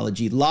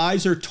ideology.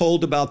 Lies are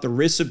told about the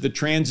risks of the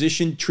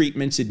transition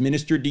treatments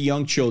administered to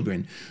young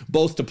children,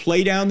 both to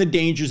play down the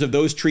dangers of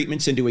those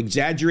treatments and to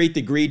exaggerate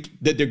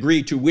the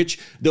degree to which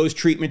those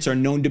treatments are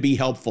known to be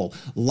helpful.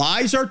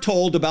 Lies are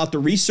told about the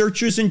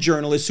researchers and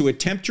journalists who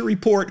attempt to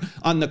report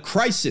on the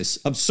crisis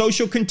of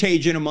social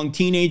contagion among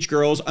teenage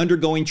girls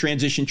undergoing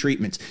transition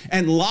treatments.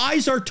 And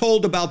lies are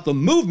told about the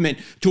movement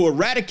to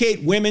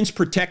eradicate women's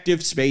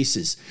protective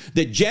spaces.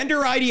 The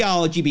gender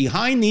ideology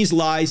behind these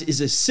lies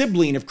is a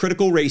sibling of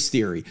critical race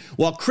theory.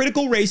 While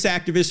critical race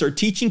activists are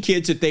teaching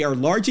kids that they are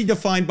largely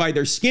defined by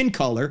their skin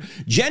color,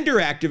 gender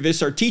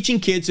activists are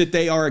teaching kids that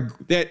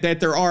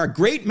there are a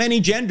great many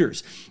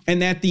genders,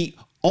 and that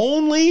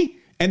only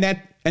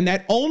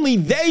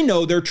they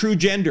know their true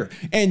gender.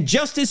 And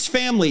just as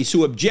families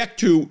who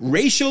object to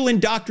racial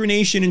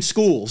indoctrination in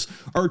schools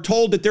are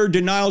told that their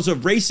denials of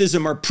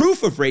racism are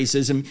proof of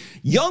racism,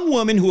 young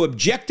women who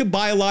object to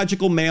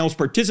biological males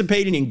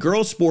participating in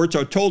girls' sports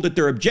are told that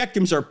their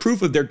objections are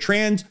proof of their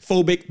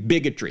transphobic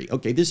bigotry.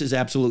 Okay, this is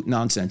absolute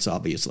nonsense,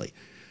 obviously.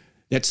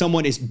 That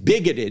someone is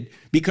bigoted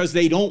because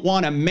they don't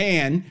want a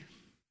man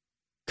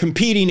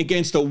competing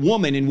against a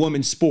woman in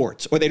women's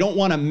sports, or they don't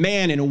want a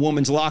man in a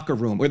woman's locker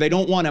room, or they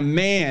don't want a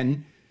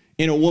man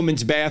in a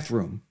woman's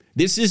bathroom.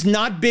 This is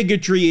not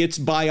bigotry, it's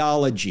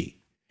biology.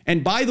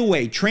 And by the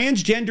way,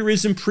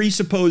 transgenderism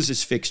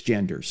presupposes fixed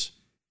genders.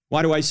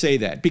 Why do I say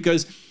that?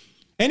 Because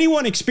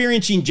anyone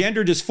experiencing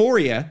gender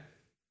dysphoria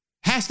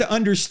has to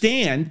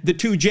understand the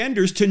two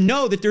genders to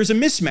know that there's a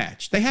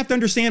mismatch. They have to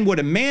understand what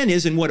a man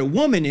is and what a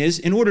woman is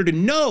in order to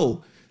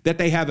know that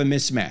they have a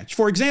mismatch.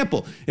 For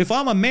example, if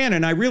I'm a man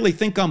and I really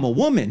think I'm a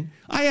woman,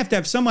 I have to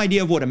have some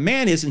idea of what a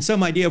man is and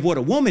some idea of what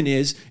a woman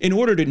is in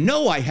order to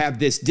know I have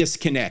this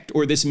disconnect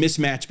or this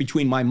mismatch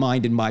between my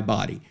mind and my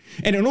body.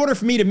 And in order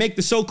for me to make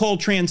the so-called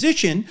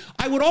transition,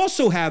 I would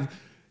also have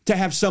to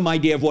have some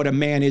idea of what a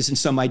man is and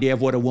some idea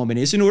of what a woman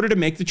is in order to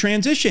make the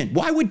transition.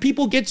 Why would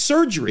people get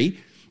surgery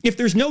if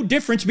there's no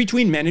difference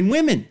between men and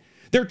women?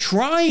 They're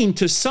trying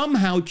to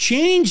somehow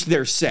change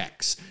their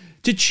sex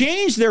to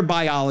change their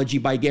biology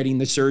by getting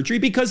the surgery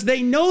because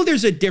they know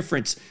there's a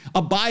difference,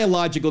 a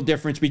biological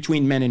difference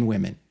between men and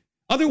women.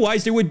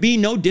 Otherwise, there would be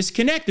no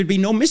disconnect. There'd be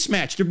no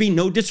mismatch. There'd be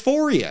no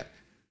dysphoria.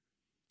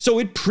 So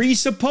it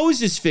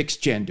presupposes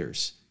fixed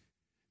genders.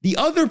 The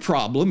other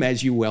problem,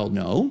 as you well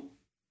know,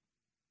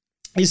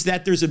 is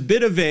that there's a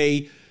bit of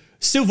a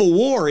civil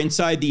war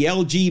inside the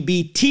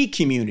LGBT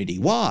community.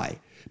 Why?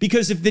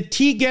 Because if the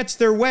T gets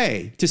their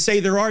way to say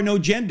there are no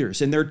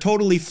genders and they're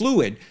totally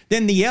fluid,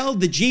 then the L,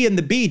 the G, and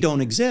the B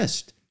don't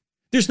exist.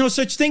 There's no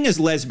such thing as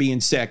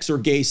lesbian sex or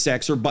gay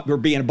sex or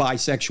being a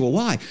bisexual.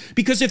 Why?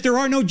 Because if there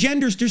are no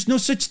genders, there's no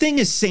such thing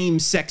as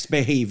same-sex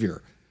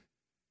behavior.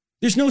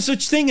 There's no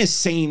such thing as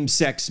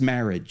same-sex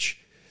marriage.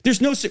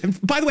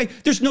 By the way,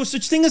 there's no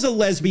such thing as a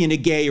lesbian, a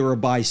gay, or a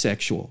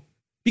bisexual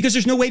because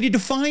there's no way to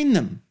define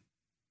them.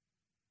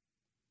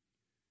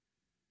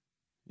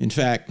 In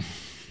fact,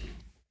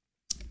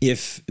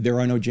 if there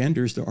are no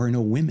genders, there are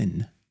no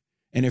women.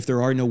 And if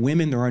there are no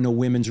women, there are no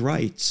women's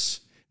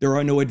rights. There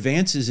are no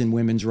advances in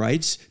women's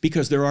rights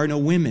because there are no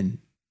women.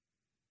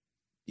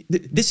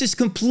 This is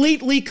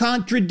completely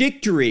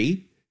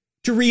contradictory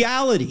to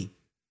reality.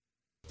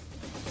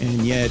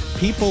 And yet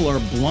people are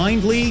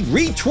blindly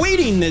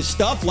retweeting this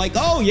stuff like,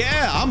 oh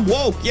yeah, I'm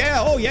woke.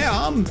 Yeah, oh yeah,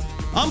 I'm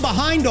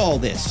behind all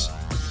this.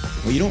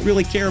 Well, you don't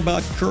really care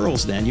about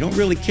girls then. You don't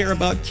really care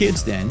about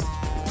kids then.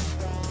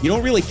 You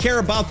don't really care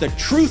about the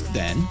truth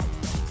then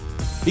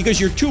because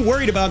you're too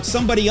worried about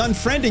somebody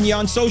unfriending you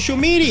on social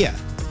media.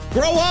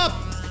 Grow up.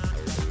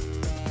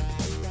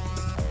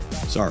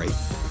 Sorry.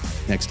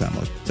 Next time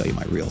I'll tell you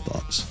my real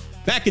thoughts.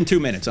 Back in 2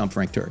 minutes. I'm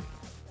Frank Turk.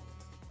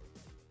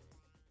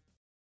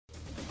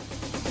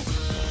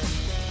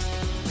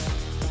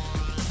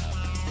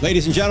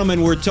 Ladies and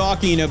gentlemen, we're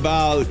talking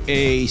about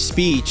a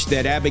speech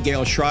that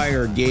Abigail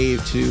Shrier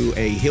gave to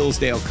a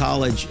Hillsdale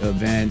College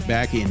event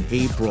back in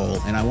April,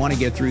 and I want to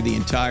get through the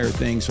entire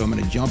thing, so I'm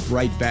going to jump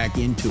right back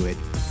into it.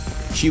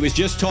 She was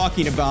just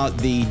talking about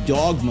the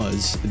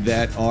dogmas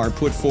that are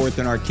put forth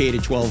in our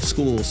K-12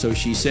 schools. So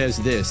she says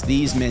this: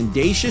 these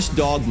mendacious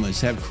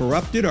dogmas have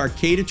corrupted our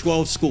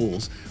K-12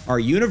 schools, our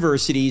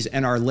universities,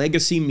 and our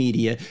legacy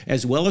media,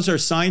 as well as our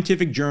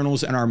scientific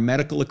journals and our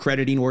medical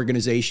accrediting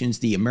organizations,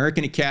 the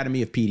American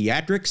Academy of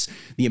Pediatrics,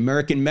 the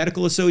American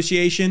Medical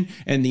Association,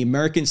 and the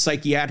American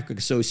Psychiatric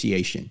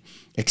Association,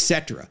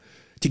 etc.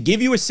 To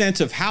give you a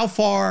sense of how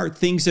far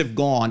things have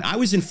gone, I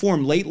was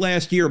informed late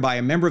last year by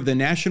a member of the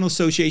National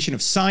Association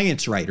of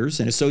Science Writers,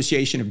 an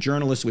association of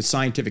journalists with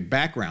scientific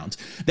backgrounds,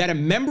 that a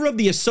member of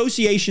the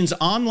association's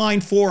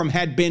online forum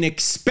had been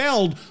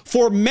expelled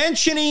for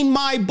mentioning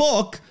my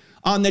book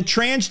on the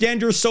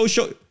transgender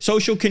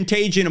social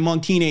contagion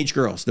among teenage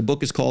girls. The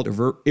book is called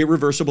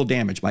Irreversible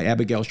Damage by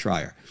Abigail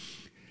Shrier.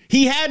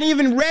 He hadn't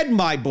even read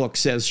my book,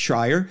 says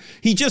Shrier.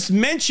 He just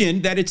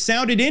mentioned that it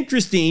sounded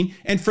interesting,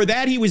 and for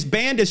that he was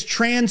banned as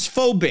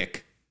transphobic.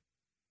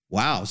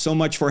 Wow, so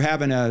much for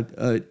having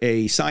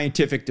a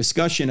scientific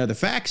discussion of the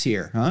facts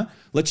here, huh?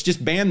 Let's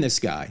just ban this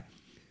guy.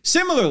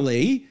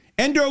 Similarly,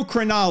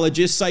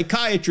 endocrinologists,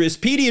 psychiatrists,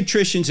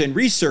 pediatricians, and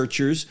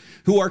researchers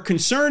who are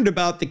concerned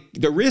about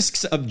the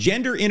risks of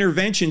gender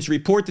interventions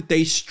report that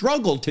they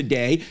struggle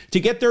today to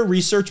get their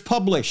research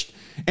published.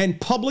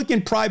 And public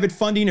and private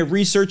funding of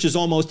research is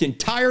almost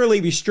entirely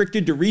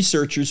restricted to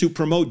researchers who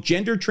promote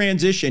gender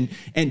transition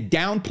and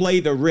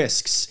downplay the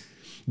risks.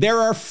 There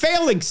are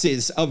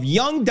phalanxes of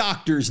young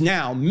doctors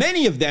now,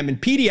 many of them in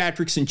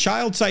pediatrics and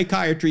child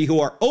psychiatry, who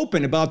are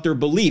open about their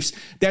beliefs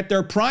that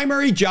their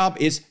primary job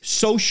is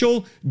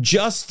social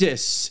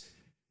justice.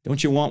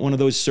 Don't you want one of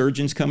those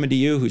surgeons coming to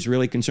you who's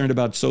really concerned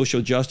about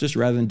social justice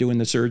rather than doing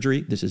the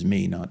surgery? This is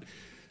me, not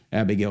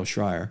Abigail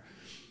Shrier.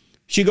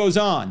 She goes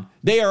on,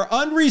 they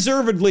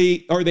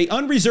unreservedly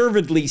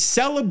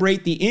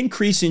celebrate the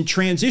increase in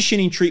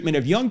transitioning treatment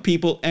of young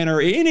people and are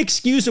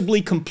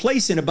inexcusably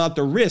complacent about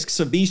the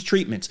risks of these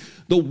treatments.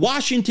 The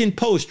Washington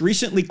Post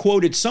recently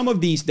quoted some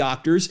of these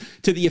doctors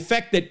to the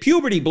effect that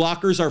puberty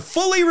blockers are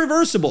fully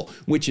reversible,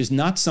 which is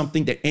not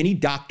something that any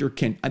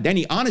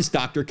honest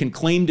doctor can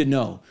claim to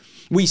know.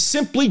 We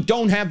simply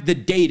don't have the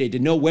data to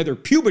know whether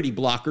puberty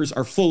blockers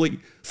are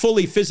fully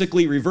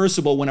physically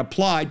reversible when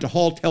applied to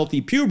halt healthy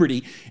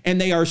puberty,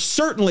 and they are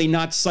certainly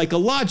not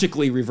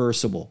psychologically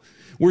reversible.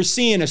 We're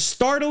seeing a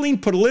startling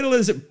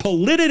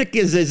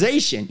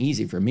politicization,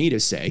 easy for me to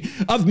say,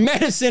 of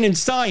medicine and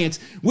science,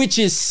 which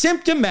is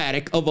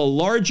symptomatic of a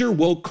larger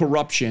woke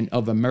corruption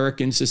of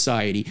American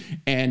society.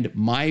 And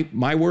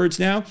my words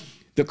now,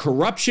 the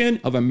corruption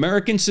of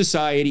American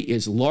society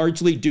is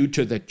largely due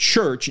to the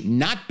church,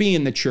 not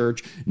being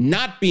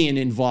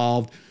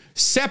involved,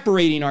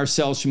 separating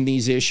ourselves from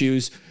these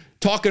issues,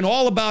 talking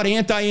all about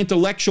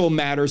anti-intellectual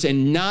matters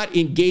and not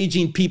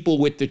engaging people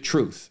with the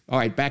truth. All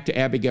right, back to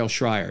Abigail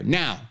Shrier.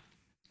 Now,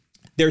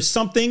 There's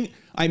something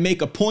I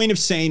make a point of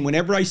saying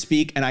whenever I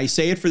speak, and I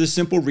say it for the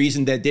simple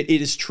reason that it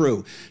is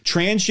true.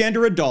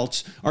 Transgender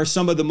adults are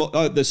some of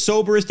the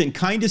soberest and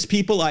kindest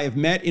people I have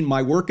met in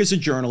my work as a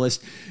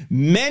journalist.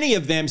 Many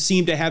of them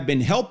seem to have been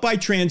helped by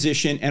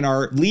transition and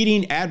are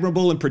leading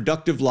admirable and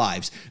productive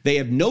lives. They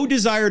have no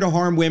desire to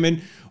harm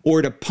women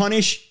or to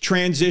push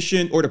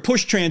transition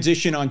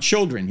on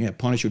children. Yeah,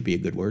 punish would be a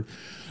good word.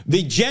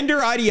 The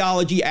gender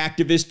ideology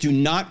activists do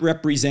not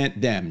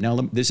represent them. Now,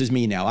 this is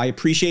me now. I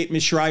appreciate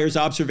Ms. Schreier's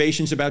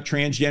observations about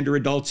transgender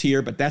adults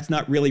here, but that's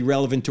not really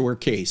relevant to her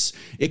case.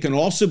 It can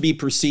also be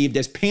perceived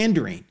as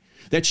pandering,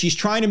 that she's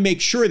trying to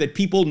make sure that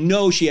people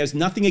know she has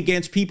nothing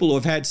against people who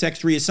have had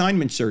sex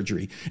reassignment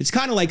surgery. It's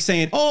kind of like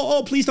saying,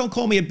 oh, please don't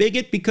call me a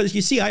bigot because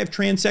you see, I have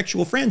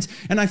transsexual friends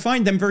and I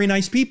find them very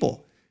nice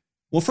people.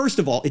 Well, first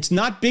of all, it's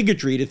not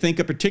bigotry to think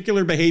a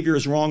particular behavior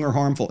is wrong or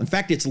harmful. In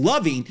fact, it's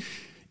loving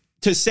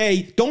to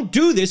say, don't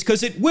do this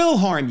because it will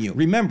harm you.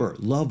 Remember,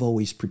 love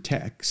always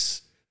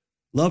protects.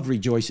 Love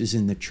rejoices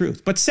in the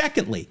truth. But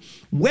secondly,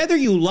 whether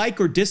you like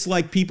or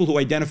dislike people who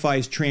identify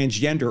as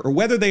transgender or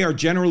whether they are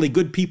generally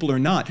good people or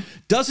not,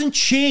 doesn't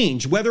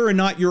change whether or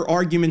not your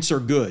arguments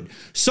are good.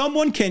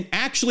 Someone can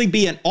actually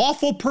be an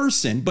awful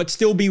person but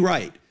still be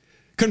right.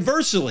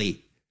 Conversely,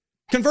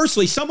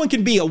 someone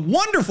can be a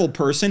wonderful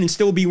person and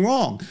still be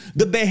wrong.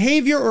 The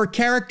behavior or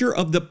character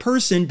of the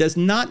person does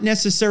not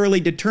necessarily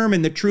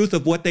determine the truth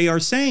of what they are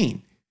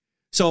saying.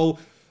 So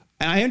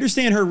I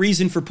understand her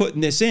reason for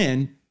putting this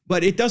in,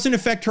 but it doesn't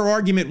affect her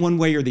argument one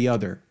way or the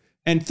other.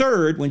 And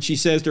third, when she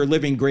says they're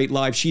living great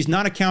lives, she's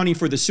not accounting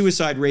for the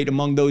suicide rate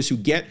among those who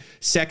get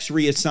sex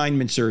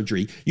reassignment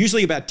surgery.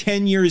 Usually about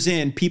 10 years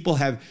in, people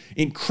have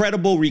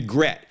incredible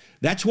regret.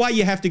 That's why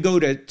you have to go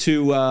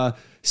to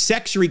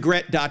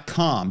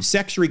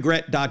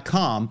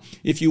sexregret.com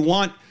if you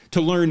want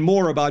to learn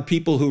more about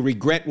people who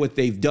regret what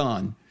they've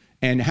done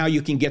and how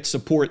you can get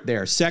support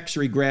there.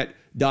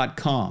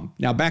 Sexregret.com.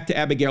 Now back to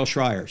Abigail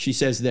Schreier. She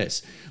says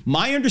this: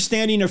 my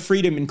understanding of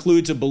freedom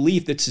includes a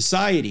belief that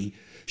society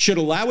should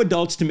allow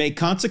adults to make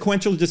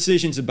consequential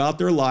decisions about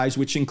their lives,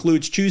 which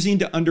includes choosing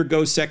to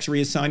undergo sex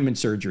reassignment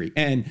surgery.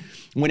 And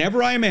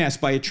whenever I am asked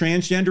by a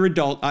transgender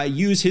adult, I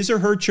use his or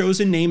her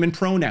chosen name and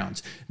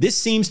pronouns. This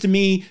seems to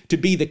me to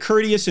be the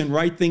courteous and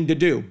right thing to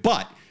do.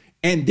 But,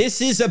 and this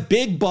is a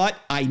big but,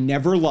 I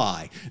never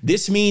lie.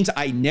 This means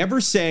I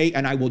never say,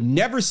 and I will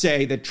never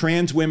say, that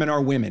trans women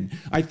are women.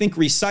 I think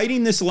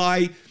reciting this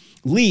lie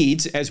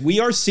leads, as we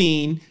are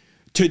seeing,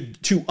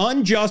 to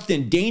unjust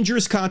and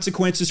dangerous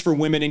consequences for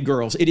women and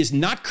girls. It is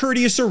not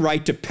courteous or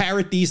right to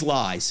parrot these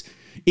lies.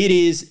 It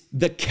is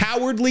the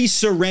cowardly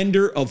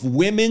surrender of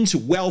women's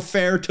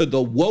welfare to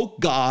the woke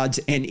gods,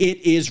 and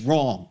it is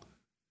wrong.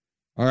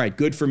 All right,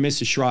 good for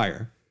Mrs.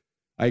 Schreier.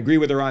 I agree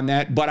with her on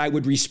that, but I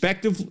would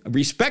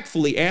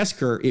respectfully ask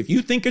her, if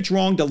you think it's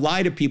wrong to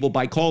lie to people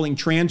by calling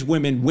trans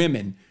women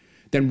women,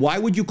 then why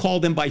would you call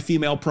them by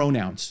female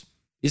pronouns?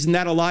 Isn't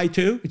that a lie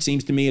too? It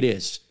seems to me it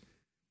is.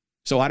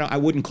 So I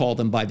wouldn't call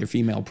them by their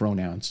female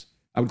pronouns.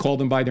 I would call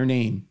them by their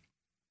name.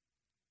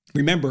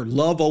 Remember,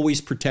 love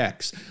always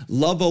protects.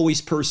 Love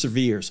always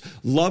perseveres.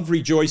 Love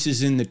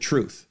rejoices in the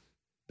truth.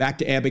 Back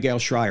to Abigail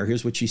Schreier.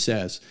 Here's what she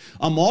says.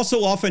 I'm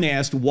also often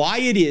asked why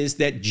it is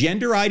that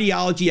gender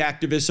ideology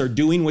activists are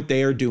doing what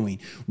they are doing.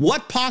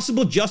 What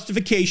possible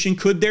justification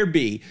could there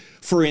be,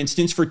 for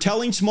instance, for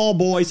telling small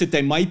boys that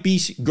they might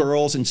be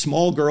girls and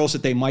small girls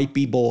that they might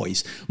be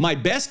boys? My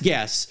best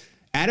guess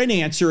at an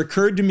answer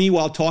occurred to me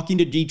while talking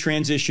to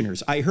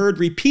detransitioners. I heard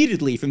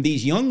repeatedly from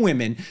these young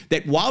women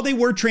that while they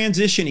were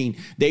transitioning,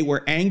 they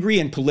were angry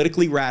and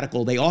politically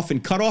radical. They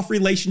often cut off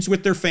relations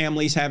with their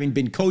families, having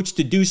been coached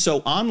to do so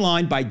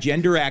online by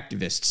gender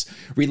activists.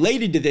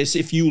 Related to this,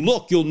 if you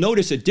look, you'll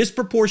notice a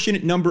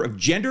disproportionate number of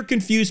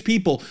gender-confused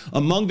people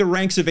among the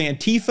ranks of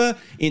Antifa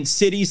in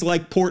cities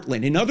like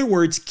Portland. In other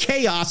words,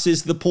 chaos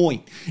is the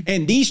point.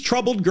 And these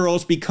troubled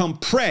girls become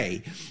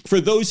prey for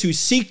those who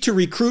seek to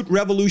recruit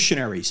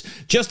revolutionaries.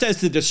 Just as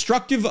the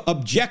destructive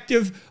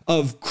objective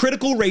of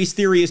critical race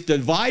theory is to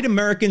divide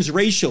Americans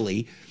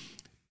racially,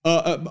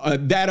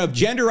 that of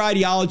gender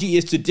ideology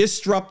is to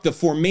disrupt the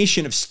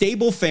formation of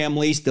stable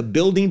families, the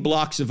building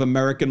blocks of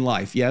American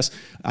life. Yes,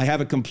 I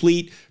have a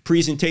complete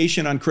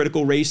presentation on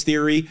critical race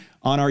theory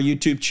on our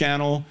YouTube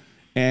channel.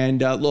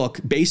 And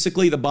look,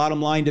 basically the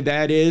bottom line to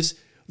that is,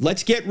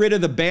 let's get rid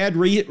of the bad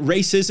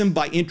racism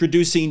by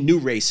introducing new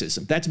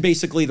racism. That's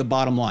basically the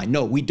bottom line.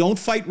 No, we don't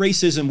fight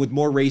racism with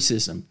more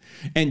racism.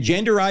 And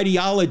gender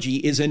ideology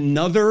is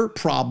another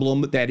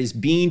problem that is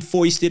being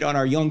foisted on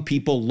our young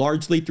people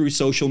largely through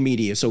social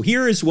media. So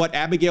here is what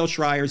Abigail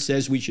Schreier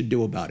says we should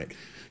do about it.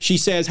 She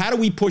says, how do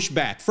we push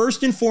back?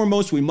 First and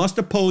foremost, we must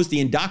oppose the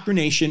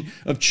indoctrination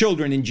of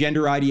children in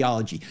gender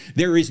ideology.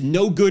 There is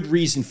no good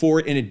reason for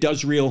it, and it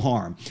does real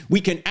harm.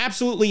 We can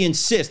absolutely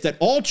insist that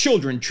all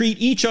children treat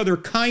each other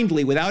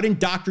kindly without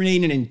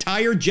indoctrinating an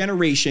entire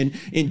generation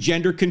in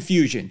gender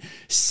confusion.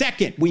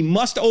 Second, we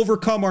must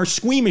overcome our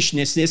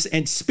squeamishness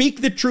and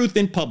speak the truth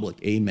in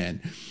public. Amen.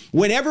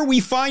 Whenever we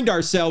find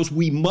ourselves,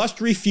 we must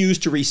refuse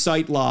to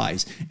recite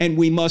lies, and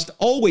we must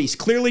always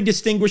clearly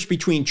distinguish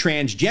between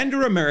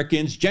transgender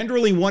Americans,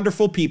 generally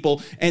wonderful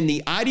people, and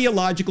the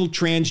ideological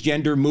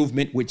transgender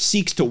movement which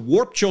seeks to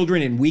warp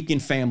children and weaken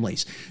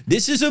families.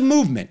 This is a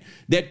movement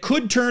that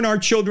could turn our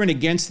children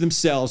against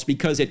themselves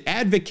because its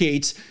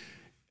advocates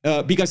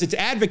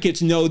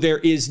know there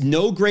is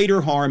no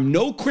greater harm,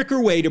 no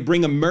quicker way to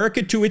bring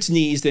America to its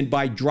knees than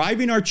by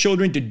driving our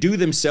children to do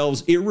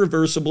themselves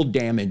irreversible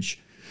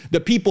damage. The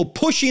people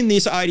pushing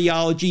this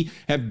ideology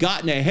have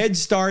gotten a head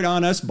start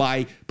on us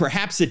by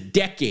perhaps a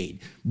decade,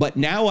 but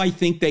now I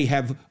think they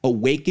have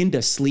awakened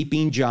a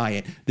sleeping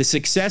giant. The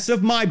success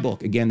of my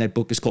book, again, that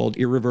book is called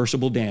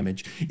Irreversible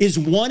Damage, is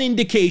one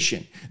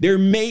indication. There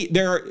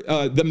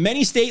are the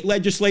many state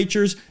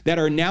legislatures that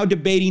are now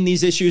debating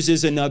these issues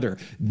is another.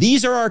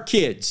 These are our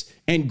kids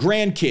and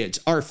grandkids.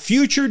 Our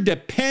future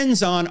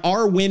depends on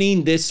our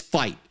winning this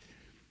fight.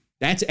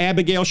 That's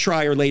Abigail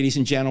Shrier, ladies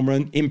and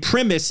gentlemen.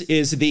 Imprimis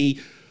is the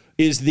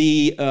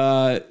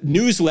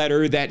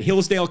newsletter that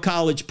Hillsdale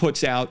College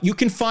puts out. You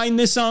can find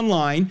this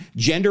online,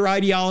 Gender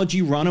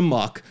Ideology Run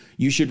Amok.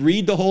 You should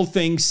read the whole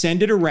thing,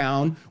 send it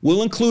around.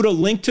 We'll include a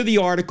link to the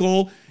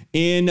article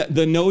in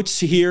the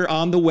notes here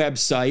on the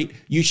website.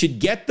 You should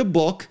get the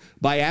book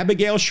by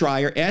Abigail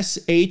Shrier,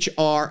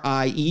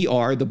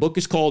 Shrier. The book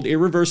is called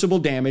Irreversible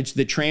Damage,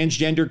 The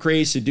Transgender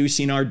Craze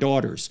Seducing Our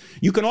Daughters.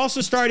 You can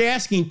also start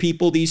asking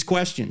people these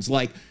questions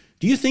like,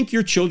 do you think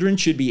your children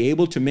should be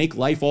able to make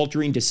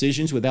life-altering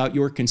decisions without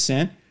your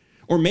consent?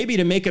 Or maybe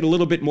to make it a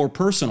little bit more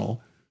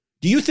personal,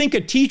 do you think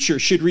a teacher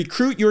should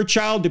recruit your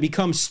child to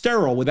become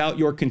sterile without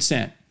your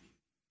consent?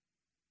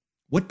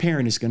 What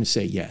parent is going to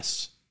say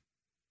yes?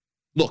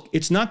 Look,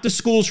 it's not the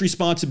school's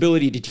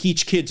responsibility to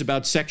teach kids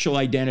about sexual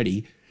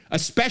identity,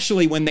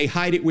 especially when they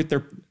hide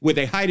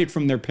it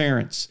from their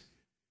parents.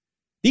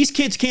 These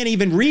kids can't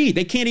even read.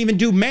 They can't even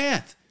do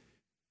math.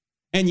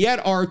 And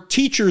yet our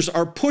teachers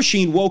are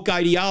pushing woke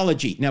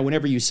ideology. Now,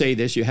 whenever you say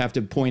this, you have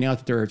to point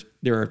out that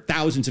there are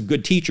thousands of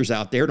good teachers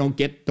out there. Don't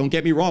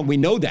get me wrong. We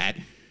know that.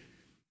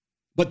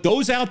 But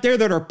those out there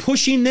that are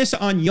pushing this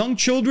on young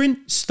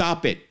children,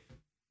 stop it.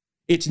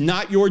 It's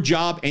not your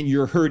job, and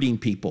you're hurting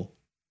people.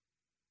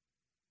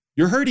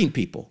 You're hurting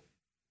people.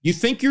 You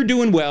think you're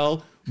doing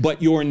well,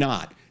 but you're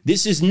not.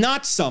 This is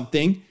not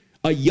something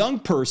a young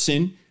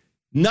person,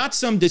 not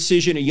some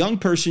decision a young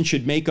person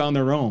should make on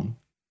their own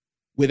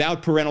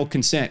without parental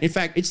consent. In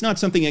fact, it's not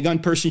something a young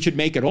person should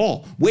make at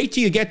all. Wait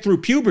till you get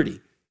through puberty.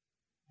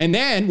 And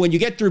then when you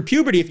get through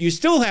puberty, if you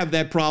still have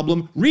that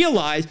problem,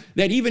 realize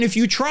that even if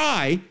you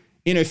try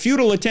in a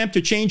futile attempt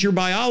to change your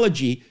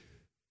biology,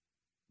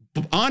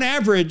 on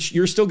average,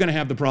 you're still going to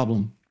have the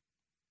problem.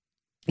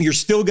 You're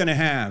still going to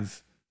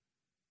have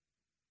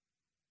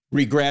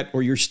regret,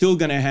 or you're still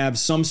going to have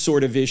some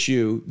sort of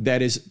issue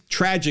that is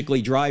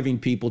tragically driving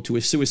people to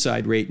a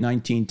suicide rate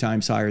 19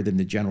 times higher than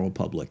the general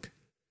public.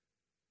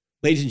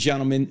 Ladies and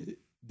gentlemen,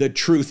 the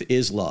truth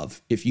is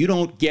love. If you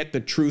don't get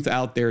the truth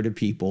out there to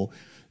people,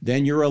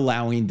 then you're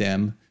allowing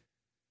them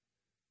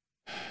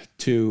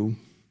to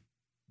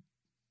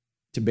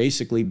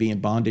basically be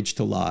in bondage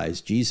to lies.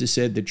 Jesus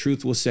said the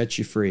truth will set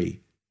you free.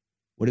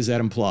 What does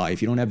that imply?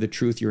 If you don't have the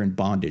truth, you're in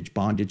bondage.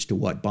 Bondage to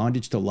what?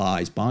 Bondage to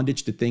lies.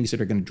 Bondage to things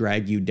that are going to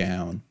drag you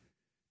down.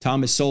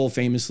 Thomas Sowell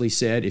famously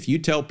said, if you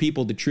tell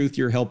people the truth,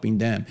 you're helping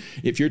them.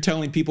 If you're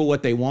telling people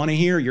what they want to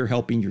hear, you're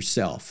helping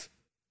yourself.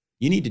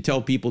 You need to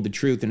tell people the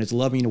truth in as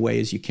loving a way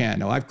as you can.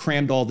 Now, I've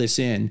crammed all this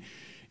in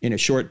a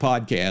short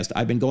podcast.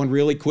 I've been going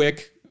really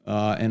quick,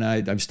 and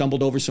I've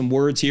stumbled over some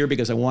words here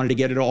because I wanted to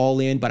get it all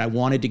in, but I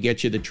wanted to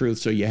get you the truth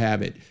so you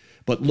have it.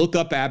 But look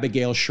up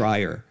Abigail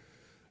Shrier.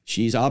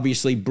 She's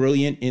obviously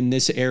brilliant in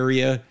this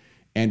area,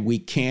 and we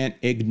can't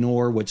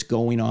ignore what's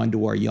going on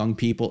to our young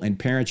people. And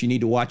parents, you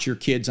need to watch your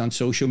kids on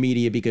social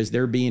media because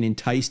they're being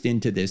enticed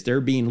into this. They're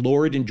being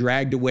lured and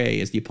dragged away,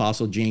 as the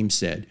Apostle James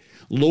said.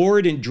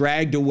 Lured and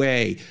dragged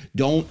away.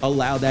 Don't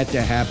allow that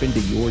to happen to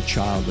your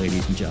child,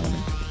 ladies and gentlemen.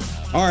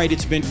 All right,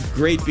 it's been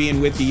great being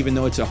with you, even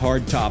though it's a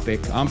hard topic.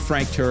 I'm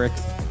Frank Turek.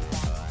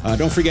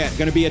 Don't forget,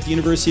 going to be at the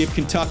University of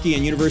Kentucky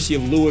and University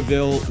of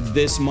Louisville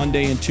this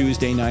Monday and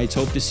Tuesday nights.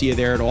 Hope to see you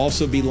there. It'll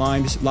also be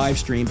live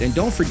streamed. And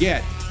don't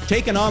forget,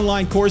 taking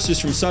online courses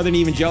from Southern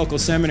Evangelical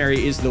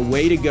Seminary is the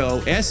way to go.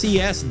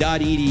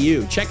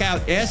 SES.edu. Check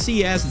out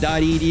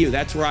SES.edu.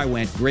 That's where I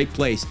went. Great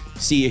place.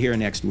 See you here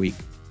next week.